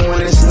born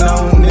when it's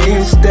no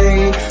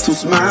mistake. So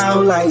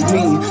smile like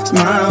me,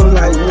 smile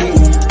like me.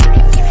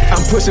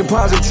 I'm pushing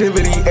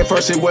positivity. At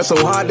first it was so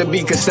hard to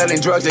be, cause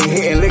selling drugs and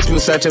hitting licks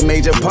was such a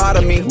major part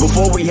of me.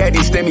 Before we had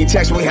these stimmy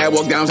checks, we had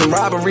walk downs and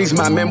robberies.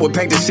 My men would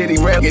paint the city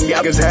red and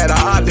y'all had a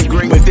art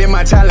degree. But then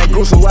my talent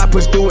grew, so I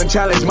pushed through and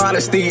challenged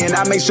modesty. And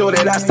I make sure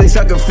that I stay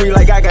sucker free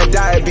like I got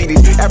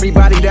diabetes.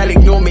 Everybody that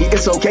ignore me,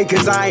 it's okay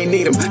cause I ain't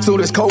need them.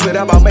 Soon as COVID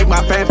up, I'll make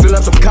my fam fill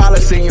up some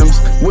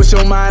coliseums. What's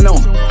your mind on?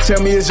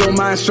 Tell me, is your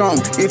mind strong?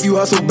 If you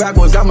hustle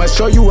backwards, I'ma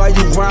show you how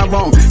you grind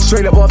wrong.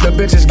 Straight up off the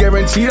benches,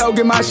 guaranteed I'll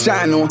get my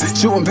shine on.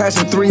 Shooting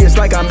passing 3, it's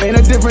like I'm in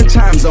a different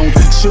time zone.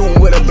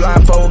 Shooting with a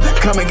blindfold,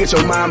 come and get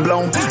your mind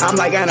blown. I'm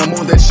like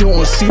animals that you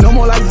won't see no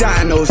more like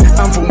dinos.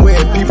 I'm from where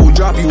people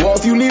drop you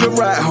off, you need a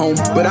ride home.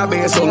 But I've been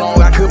here so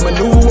long, I could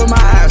maneuver with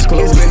my eyes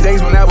closed. It's been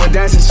days when I would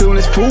dance as soon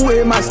as food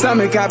hit my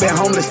stomach. I've been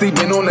homeless,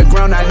 sleeping on the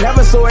ground, I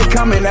never saw it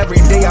coming. Every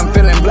day I'm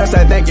feeling blessed,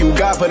 I thank you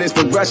God for this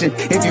progression.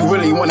 If you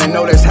really wanna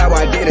know, that's how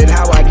I did it,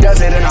 how I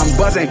does it. And I'm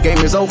buzzing, game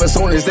is over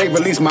soon as they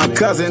release my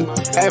cousin.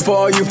 And for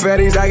all you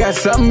fatties, I got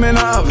something in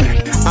the oven.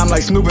 I'm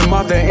like Snoop and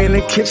Martha in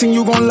the kitchen,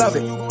 you gon' love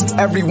it.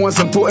 Everyone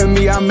supporting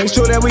me, I make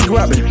sure that we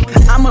grub it.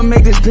 I'ma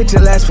make this picture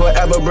last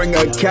forever, bring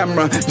a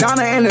camera.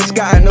 Donna in the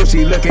sky, I know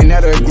she looking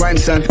at her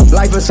grandson.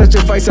 Life is such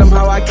a fight,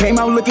 somehow I came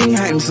out looking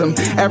handsome.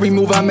 Every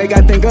move I make,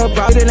 I think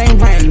about it, ain't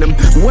random.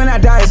 When I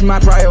die, it's my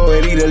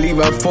priority to leave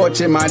a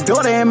fortune. My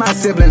daughter and my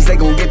siblings, they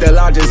gon' get the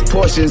largest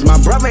portions. My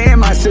brother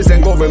and my sister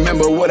gon'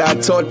 remember what I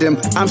taught them.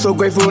 I'm so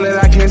grateful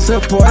that I can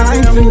support them.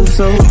 I feel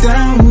so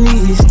down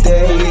these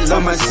days.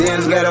 All my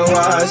sins gotta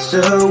wash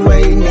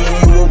away me.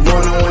 You were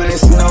born when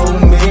it's no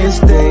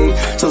mistake.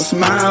 So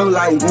smile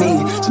like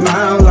me,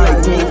 smile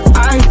like me.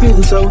 I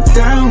feel so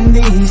down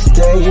these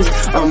days.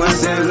 All my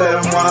sins,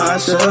 let them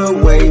wash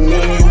away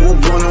me. You were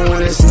born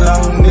when it's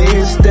no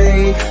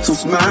mistake. So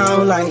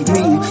smile like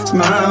me,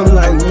 smile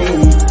like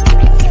me.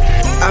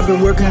 I've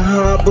been working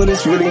hard, but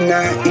it's really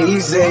not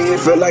easy. It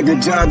felt like a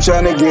job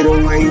trying to get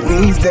away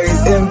these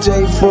days.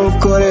 MJ,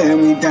 4th quarter,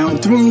 and we down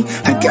 3.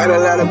 I got a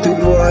lot of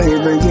people out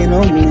here breaking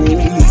on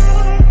me.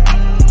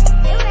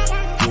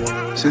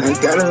 So I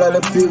got a lot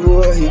of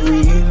people out here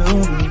breaking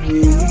on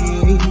me.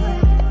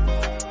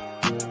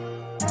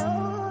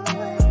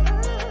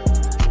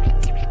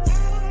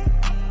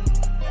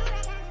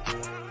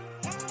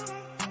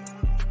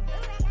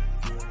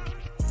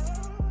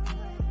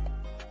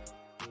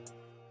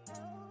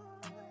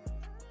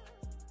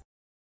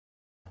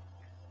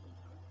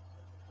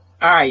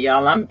 All right,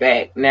 y'all, I'm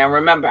back. Now,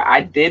 remember,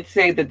 I did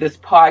say that this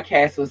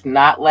podcast was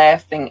not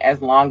lasting as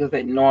long as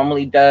it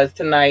normally does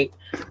tonight.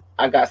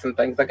 I got some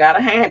things I got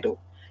to handle,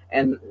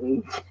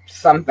 and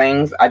some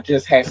things I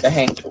just have to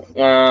handle.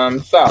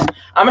 So, I'm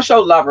going to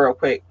show love real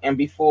quick, and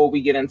before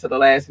we get into the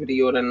last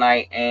video of the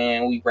night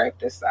and we wrap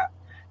this up.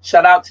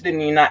 Shout out to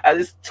the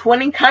there's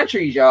 20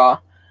 countries,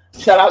 y'all.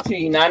 Shout out to the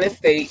United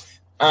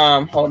States.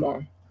 Hold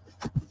on.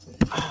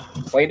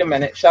 Wait a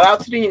minute. Shout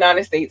out to the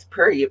United States,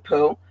 period,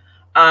 poo.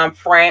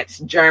 France,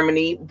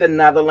 Germany, the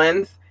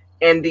Netherlands,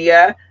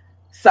 India,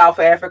 South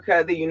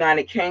Africa, the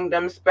United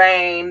Kingdom,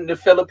 Spain, the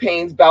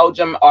Philippines,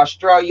 Belgium,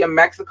 Australia,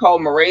 Mexico,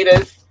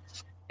 Mauritius,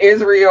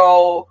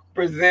 Israel,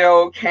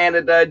 Brazil,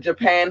 Canada,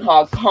 Japan,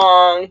 Hong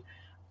Kong,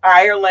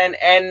 Ireland,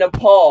 and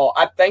Nepal.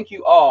 I thank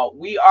you all.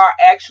 We are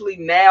actually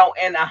now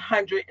in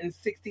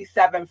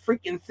 167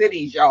 freaking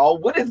cities, y'all.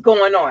 What is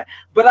going on?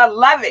 But I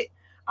love it.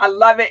 I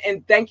love it,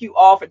 and thank you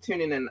all for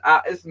tuning in.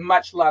 It's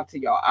much love to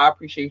y'all. I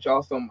appreciate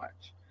y'all so much.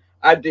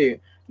 I do.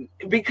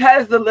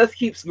 Because the list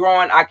keeps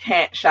growing, I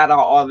can't shout out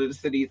all of the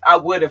cities. I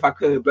would if I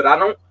could, but I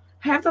don't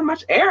have that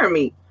much air in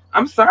me.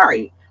 I'm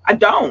sorry. I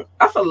don't.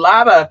 That's a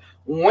lot of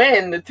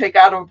wind to take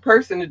out of a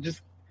person to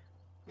just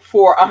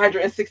for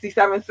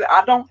 167.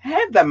 I don't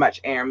have that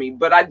much air in me,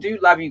 but I do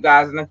love you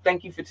guys, and I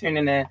thank you for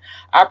tuning in.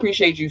 I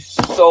appreciate you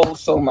so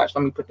much.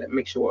 Let me put that,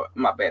 make sure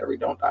my battery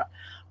don't die.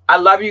 I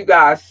love you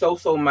guys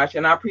so much,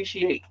 and I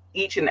appreciate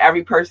each and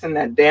every person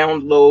that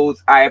downloads.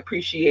 I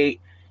appreciate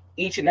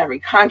each and every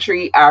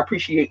country. I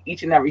appreciate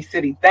each and every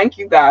city. Thank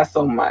you guys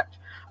so much.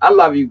 I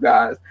love you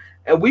guys.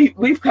 And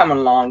we've come a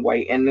long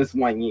way in this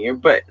 1 year,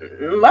 but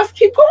let's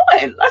keep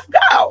going. Let's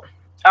go.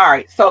 All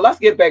right, so let's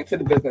get back to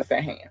the business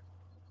at hand.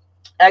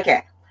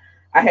 Okay,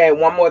 I had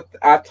one more.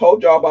 I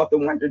told y'all about the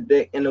Wonder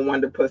Dick and the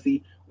Wonder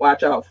Pussy.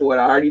 Watch out for it.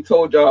 I already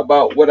told y'all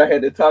about what I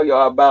had to tell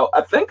y'all about.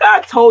 I think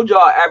I told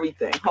y'all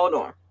everything. Hold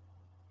on.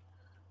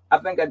 I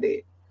think I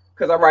did.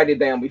 Because I write it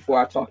down before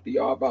I talk to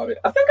y'all about it.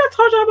 I think I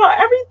told y'all about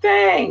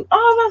everything.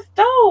 Oh, that's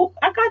dope.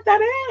 I got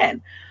that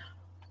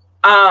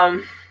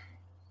in.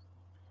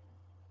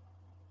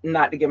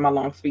 Not to give my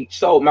long speech.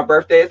 So my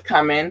birthday is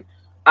coming.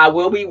 I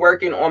will be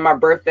working on my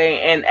birthday,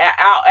 and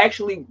I'll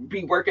actually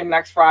be working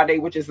next Friday,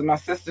 which is my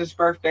sister's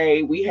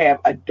birthday. We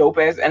have a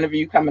dope-ass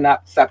interview coming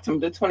up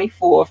September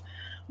 24th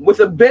with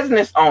a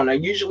business owner.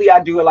 Usually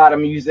I do a lot of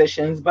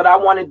musicians, but I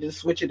wanted to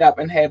switch it up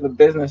and have a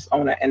business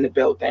owner in the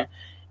building.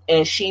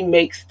 And she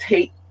makes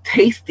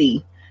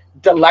tasty,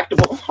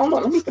 delectable. Hold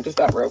on, let me put this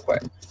up real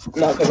quick.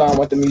 No, because I don't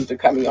want the music to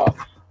cut me off.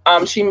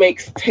 She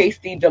makes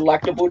tasty,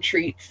 delectable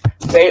treats.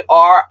 They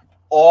are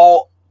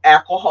all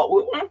alcohol.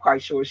 Well, I'm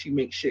quite sure she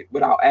makes shit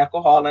without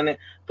alcohol in it.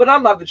 But I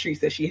love the treats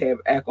that she have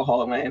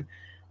alcohol in.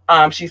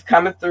 She's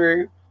coming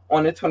through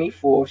on the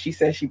 24th. She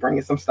says she's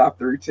bringing some stuff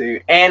through too.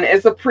 And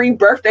it's a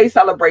pre-birthday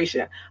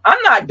celebration.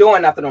 I'm not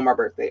doing nothing on my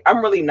birthday.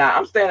 I'm really not.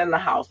 I'm staying in the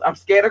house. I'm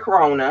scared of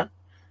Corona.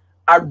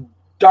 I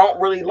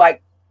don't really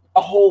like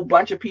a whole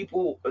bunch of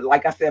people.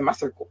 Like I said, my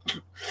circle,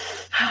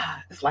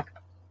 it's like a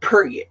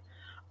period.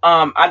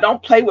 I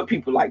don't play with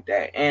people like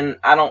that, and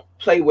I don't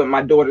play with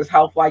my daughter's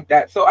health like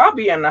that. So I'll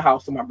be in the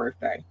house on my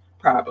birthday,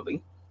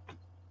 probably.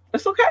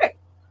 It's okay.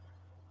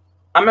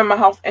 I'm in my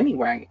house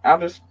anyway. I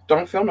just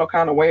don't feel no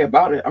kind of way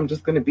about it. I'm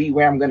just going to be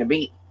where I'm going to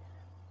be.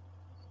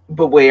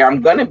 But where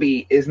I'm going to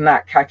be is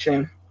not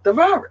catching the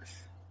virus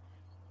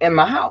in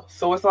my house.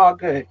 So it's all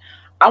good.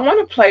 I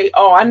want to play.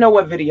 Oh, I know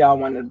what video I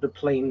wanted to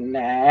play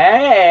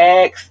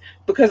next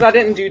because I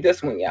didn't do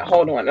this one yet.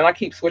 Hold on. And I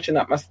keep switching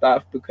up my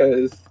stuff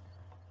because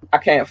I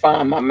can't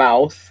find my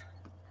mouse.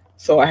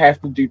 So I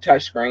have to do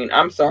touchscreen.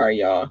 I'm sorry,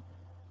 y'all.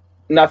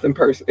 Nothing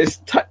personal. It's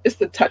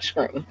the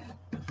touchscreen.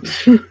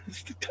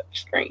 It's the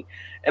touchscreen.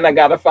 And I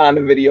got to find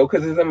the video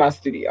because it's in my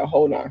studio.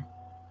 Hold on.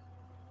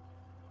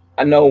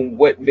 I know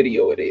what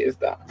video it is,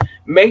 though.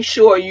 Make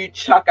sure you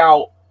check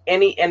out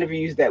any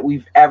interviews that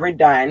we've ever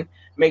done.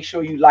 Make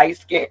sure you like,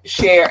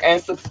 share, and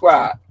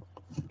subscribe.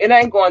 It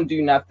ain't going to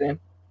do nothing.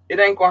 It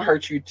ain't going to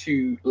hurt you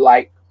to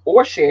like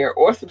or share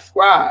or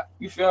subscribe.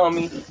 You feel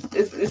me?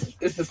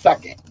 It's a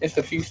second. It's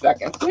a few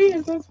seconds.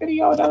 Please, this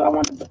video that I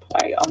wanted to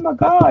play. Oh my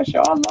gosh,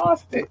 y'all, I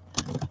lost it.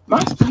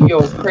 My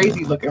studio is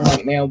crazy looking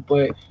right now,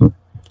 but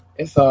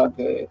it's all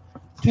good.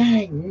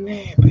 Dang,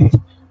 man.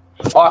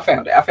 Oh, I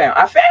found it. I found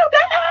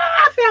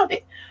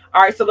it.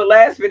 All right, so the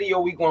last video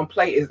we're going to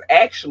play is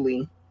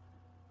actually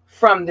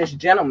from this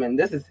gentleman.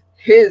 This is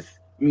his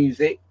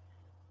music.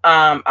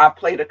 I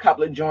played a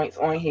couple of joints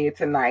on here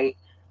tonight.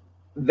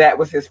 That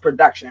was his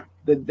production.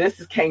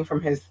 This came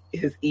from his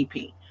EP.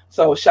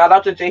 So shout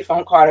out to J.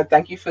 Phone Carter.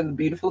 Thank you for the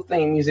beautiful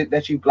theme music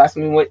that you blessed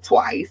me with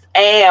twice.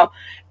 And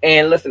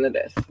listen to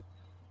this.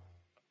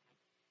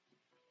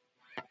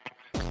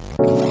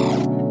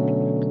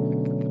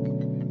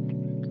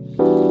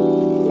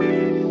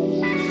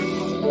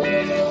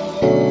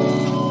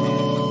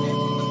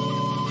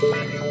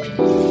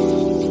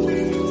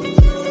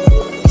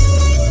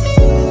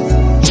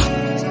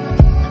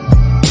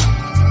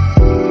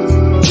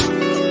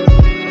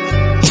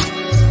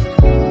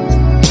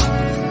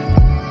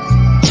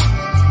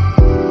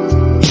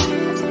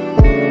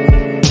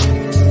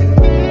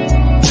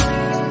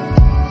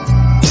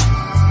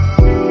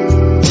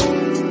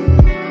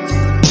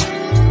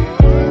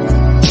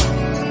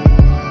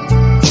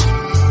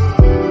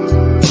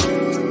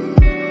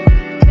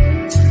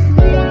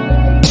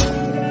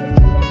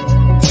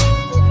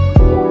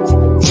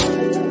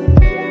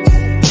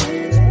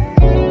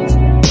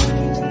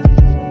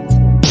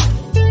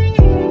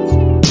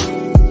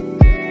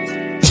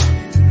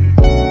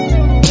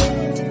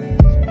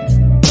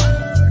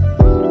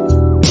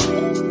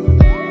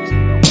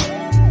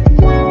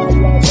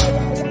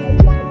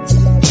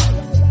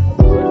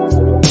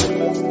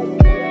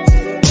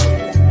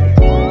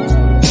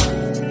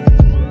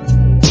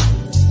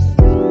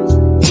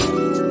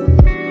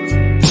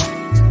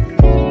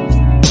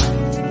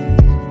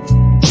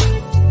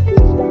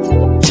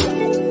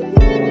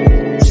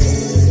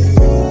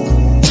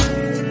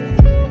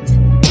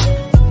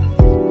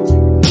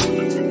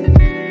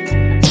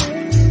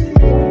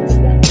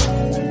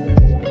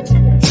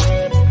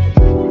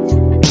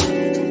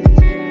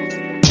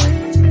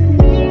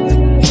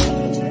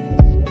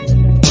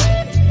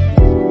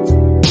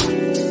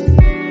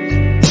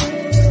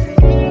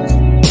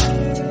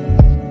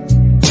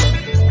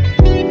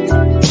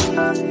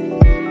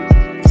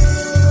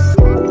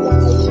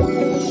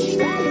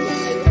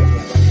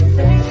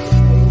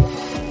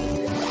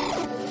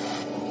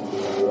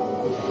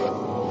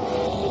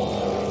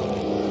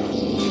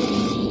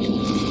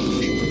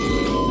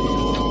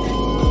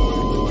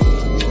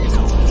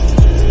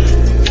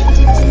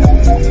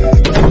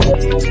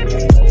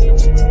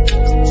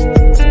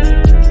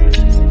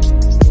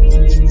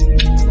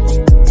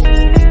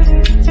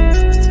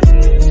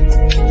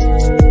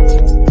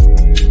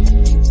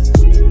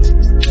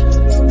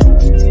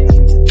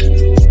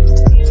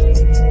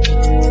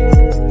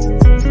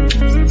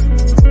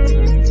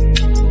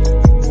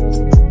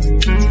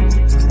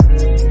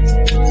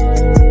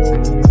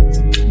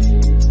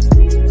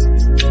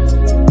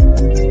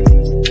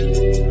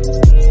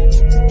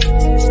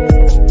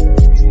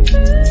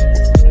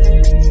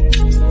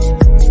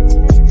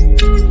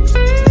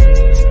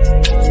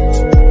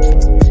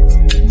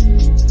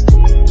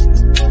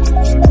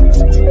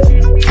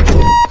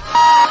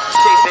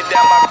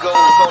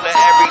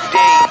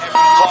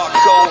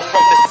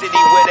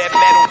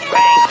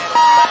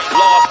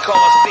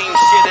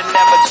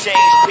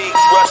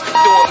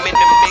 Threw him in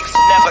the mix,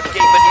 never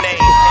gave a name.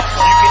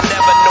 You can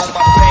never know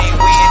my pain,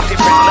 we in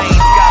different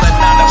lanes. Got a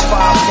 9 to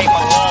 5, came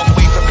a long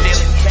way from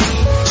Dylan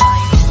Kane.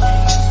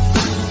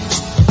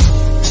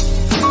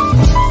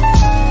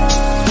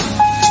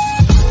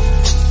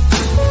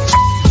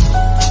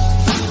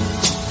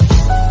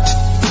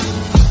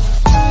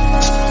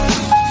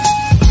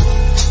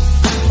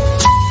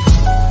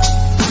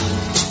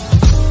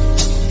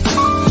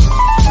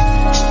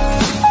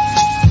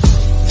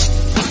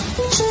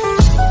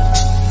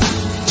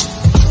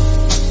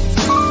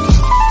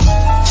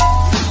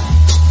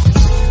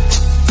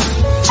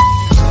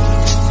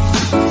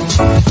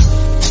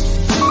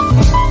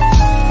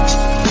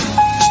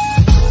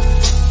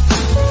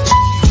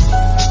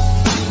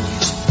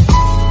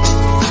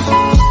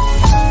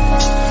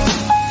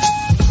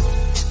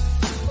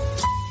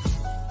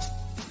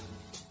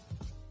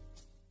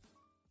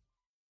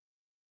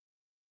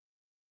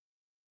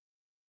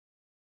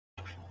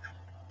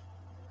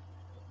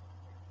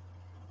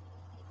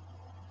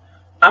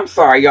 I'm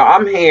sorry, y'all.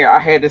 I'm here. I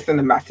had to send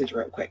a message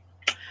real quick.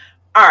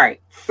 All right.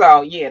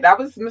 So, yeah, that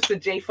was Mr.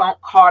 J. Funk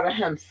Carter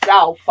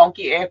himself,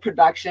 Funky Air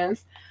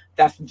Productions.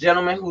 That's the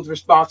gentleman who's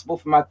responsible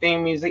for my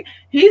theme music.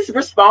 He's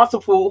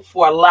responsible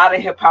for a lot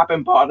of hip-hop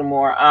in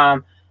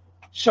Baltimore.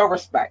 Show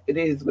respect. It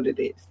is what it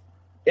is.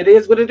 It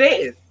is what it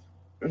is.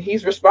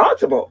 He's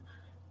responsible.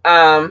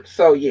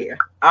 So, yeah.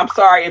 I'm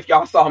sorry if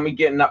y'all saw me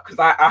getting up because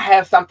I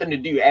have something to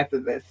do after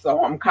this.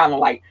 So, I'm kind of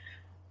like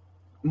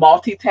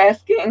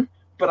multitasking.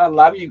 But I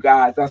love you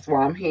guys. That's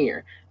why I'm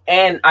here.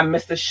 And I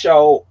missed the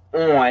show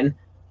on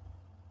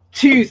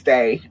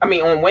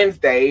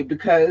Wednesday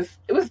because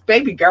it was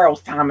baby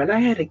girl's time and I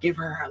had to give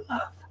her her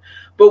love.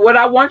 But what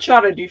I want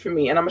y'all to do for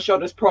me, and I'm going to show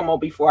this promo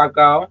before I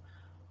go,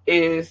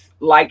 is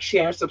like,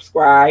 share, and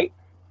subscribe.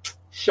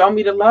 Show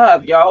me the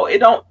love, y'all.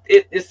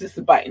 It's just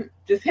a button.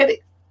 Just hit it.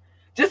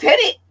 Just hit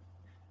it.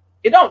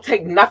 It don't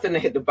take nothing to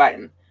hit the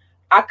button.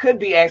 I could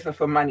be asking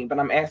for money, but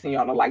I'm asking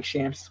y'all to like,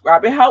 share, and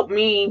subscribe. It helped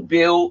me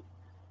build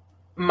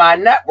my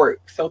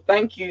network. So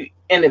thank you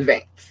in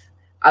advance.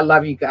 I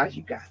love you guys.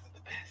 You guys are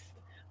the best.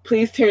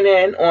 Please tune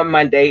in on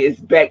Monday. It's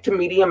back to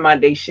Media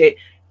Monday shit.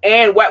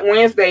 And Wet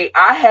Wednesday,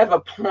 I have a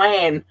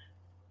plan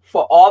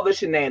for all the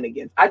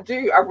shenanigans. I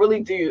do. I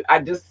really do.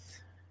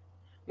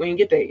 We ain't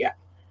get there yet.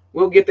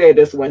 We'll get there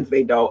this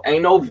Wednesday, though.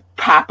 Ain't no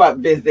pop-up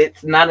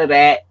visits. None of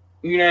that.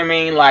 You know what I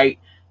mean? Like,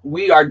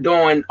 we are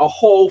doing a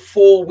whole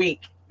full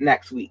week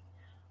next week.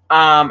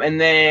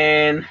 And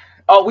then,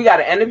 we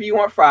got an interview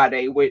on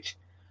Friday, which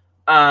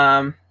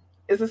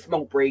it's a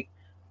smoke break,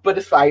 but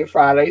it's Fire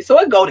Friday, so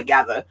it go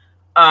together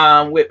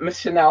with Miss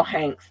Chanel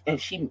Hanks,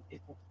 and she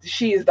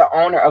is the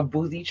owner of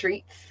Boozy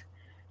Treats.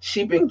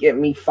 She been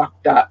getting me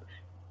fucked up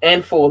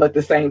and full at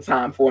the same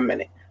time for a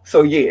minute.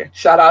 So yeah,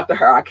 shout out to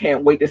her. I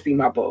can't wait to see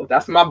my boo.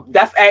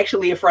 That's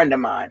actually a friend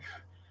of mine.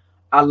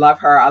 I love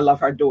her. I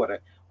love her daughter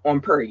on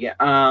Period.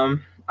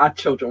 Our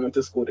children went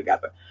to school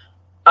together.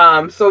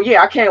 So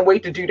yeah, I can't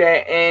wait to do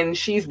that. And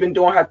she's been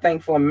doing her thing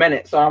for a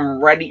minute. So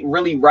I'm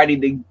really ready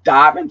to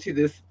dive into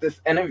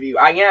this interview.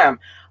 I am.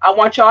 I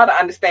want y'all to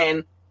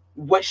understand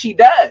what she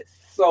does.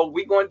 So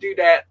we're going to do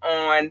that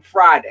on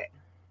Friday.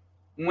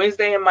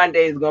 Wednesday and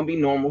Monday is going to be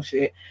normal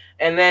shit.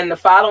 And then the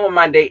following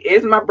Monday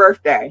is my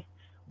birthday,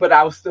 but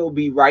I will still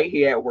be right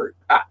here at work.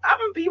 I'm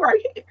going to be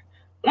right here.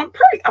 I'm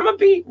going to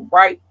be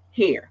right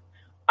here.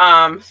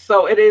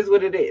 So it is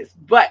what it is.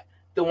 But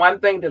the one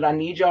thing that I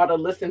need y'all to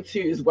listen to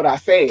is what I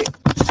said.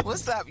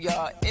 What's up,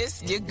 y'all?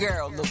 It's your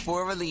girl,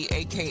 Labora Lee,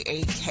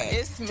 a.k.a. Kat.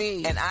 It's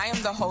me, and I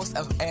am the host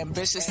of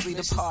Ambitiously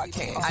the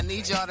Podcast. I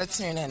need y'all to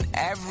tune in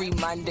every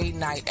Monday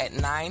night at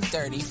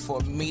 9:30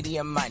 for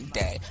Media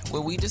Monday,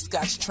 where we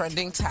discuss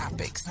trending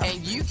topics.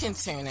 And you can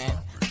tune in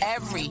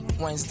every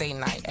Wednesday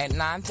night at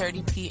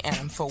 9:30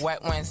 p.m. for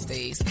Wet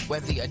Wednesdays, where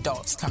the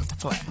adults come to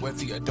play.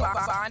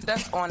 Find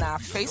us on our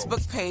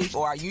Facebook page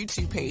or our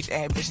YouTube page,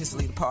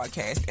 Ambitiously the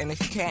Podcast. And if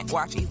you can't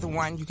watch either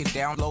one, you can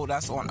download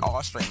us on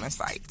all streaming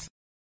sites.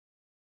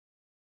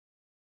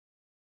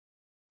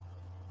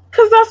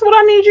 Because that's what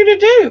I need you to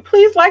do.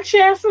 Please like,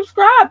 share, and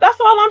subscribe. That's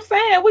all I'm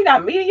saying. We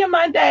got Media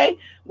Monday.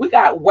 We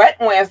got Wet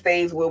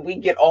Wednesdays where we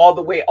get all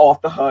the way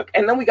off the hook.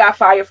 And then we got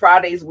Fire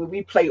Fridays where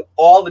we play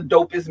all the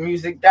dopest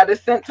music that is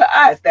sent to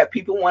us that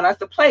people want us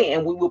to play.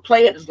 And we will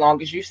play it as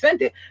long as you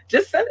send it.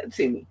 Just send it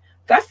to me.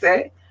 That's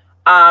it.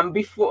 I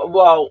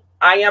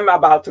am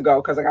about to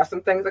go because I got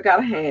some things I got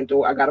to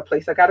handle. I got a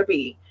place I got to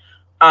be.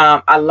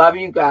 I love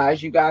you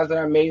guys. You guys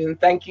are amazing.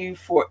 Thank you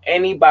for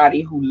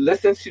anybody who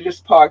listens to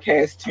this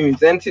podcast,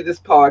 tunes into this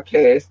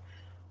podcast.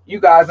 You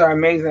guys are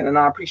amazing, and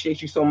I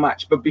appreciate you so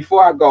much. But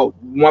before I go,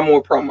 one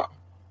more promo.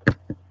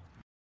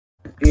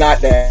 Not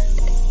that.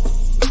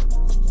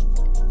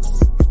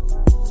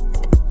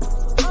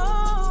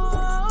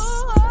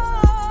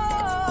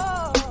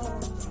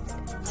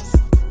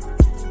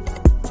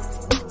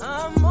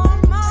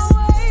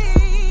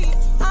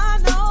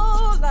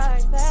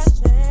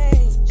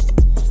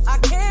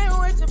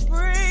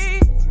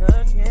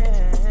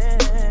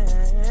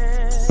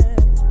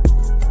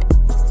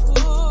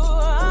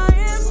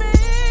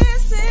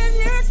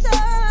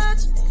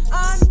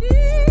 I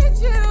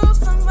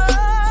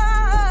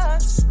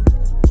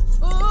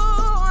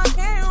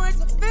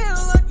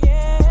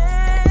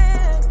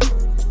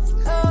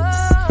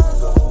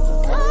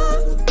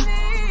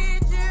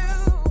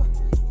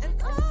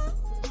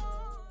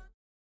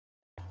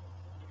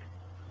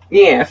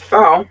Yeah,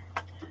 so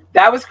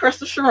that was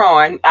Crystal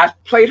Sharon. I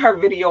played her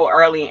video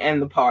early in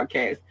the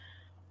podcast.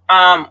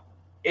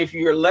 If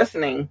you're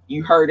listening,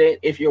 you heard it.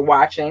 If you're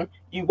watching,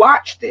 you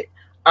watched it.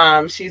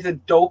 She's a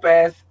dope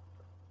ass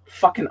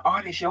fucking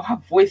artist. Yo, her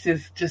voice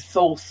is just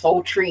so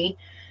sultry.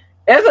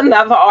 There's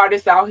another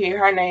artist out here.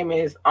 Her name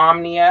is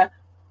Omnia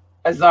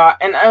Azar,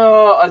 and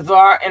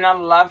I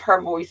love her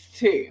voice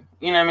too.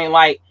 You know what I mean?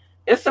 Like,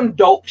 it's some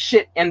dope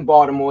shit in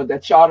Baltimore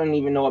that y'all don't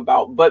even know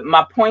about. But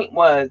my point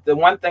was, the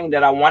one thing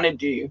that I want to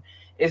do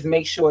is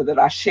make sure that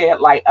I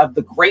shed light of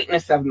the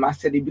greatness of my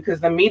city,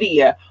 because the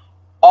media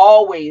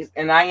always,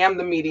 and I am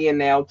the media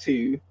now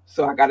too,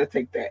 so I got to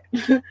take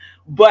that.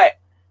 But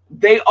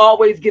they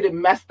always get it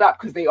messed up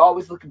because they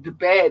always look at the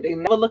bad. They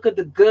never look at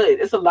the good.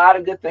 It's a lot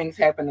of good things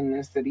happening in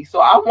the city. So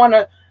I want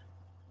to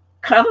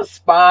kind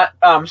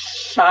of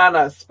shine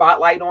a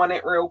spotlight on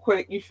it real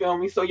quick. You feel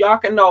me? So y'all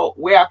can know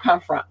where I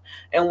come from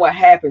and what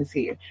happens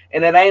here.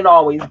 And it ain't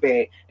always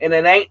bad. And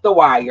it ain't The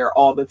Wire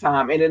all the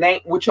time. And it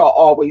ain't what y'all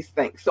always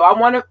think. So I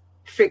want to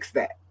fix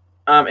that.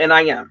 And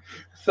I am.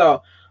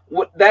 So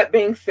with that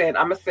being said,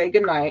 I'm going to say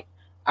goodnight.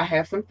 I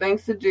have some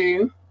things to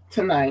do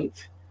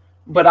tonight,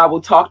 but I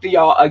will talk to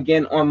y'all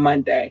again on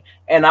Monday.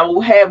 And I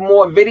will have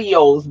more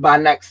videos by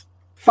next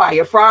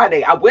Fire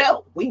Friday. I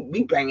will.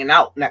 We banging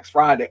out next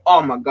Friday.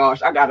 Oh my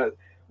gosh. I got to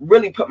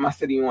really put my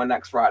city on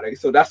next Friday.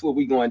 So that's what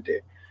we're going to do.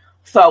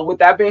 So with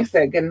that being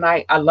said, good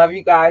night. I love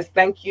you guys.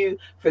 Thank you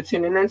for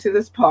tuning into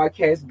this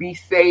podcast. Be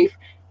safe,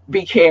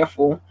 be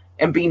careful,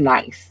 and be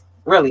nice.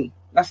 Really.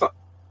 That's what.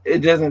 It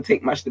doesn't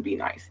take much to be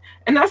nice.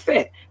 And that's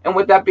it. And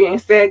with that being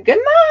said, good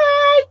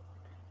night.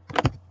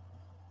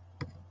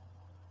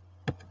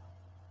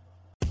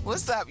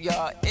 What's up,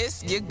 y'all?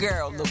 It's your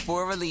girl,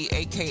 Labora Lee,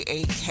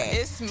 a.k.a. Kat.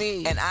 It's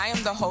me, and I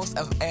am the host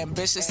of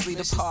Ambitiously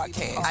the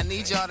Podcast. I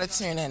need y'all to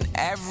tune in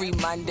every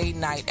Monday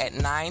night at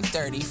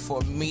 9:30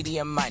 for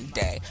Media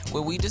Monday,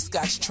 where we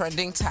discuss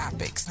trending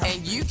topics.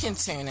 And you can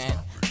tune in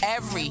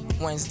every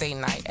Wednesday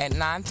night at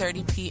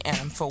 9:30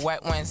 p.m. for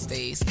Wet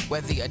Wednesdays,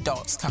 where the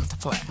adults come to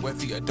play.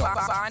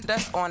 Find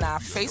us on our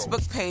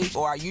Facebook page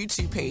or our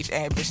YouTube page,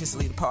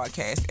 Ambitiously the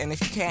Podcast. And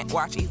if you can't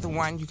watch either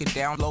one, you can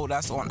download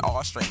us on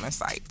all streaming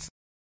sites.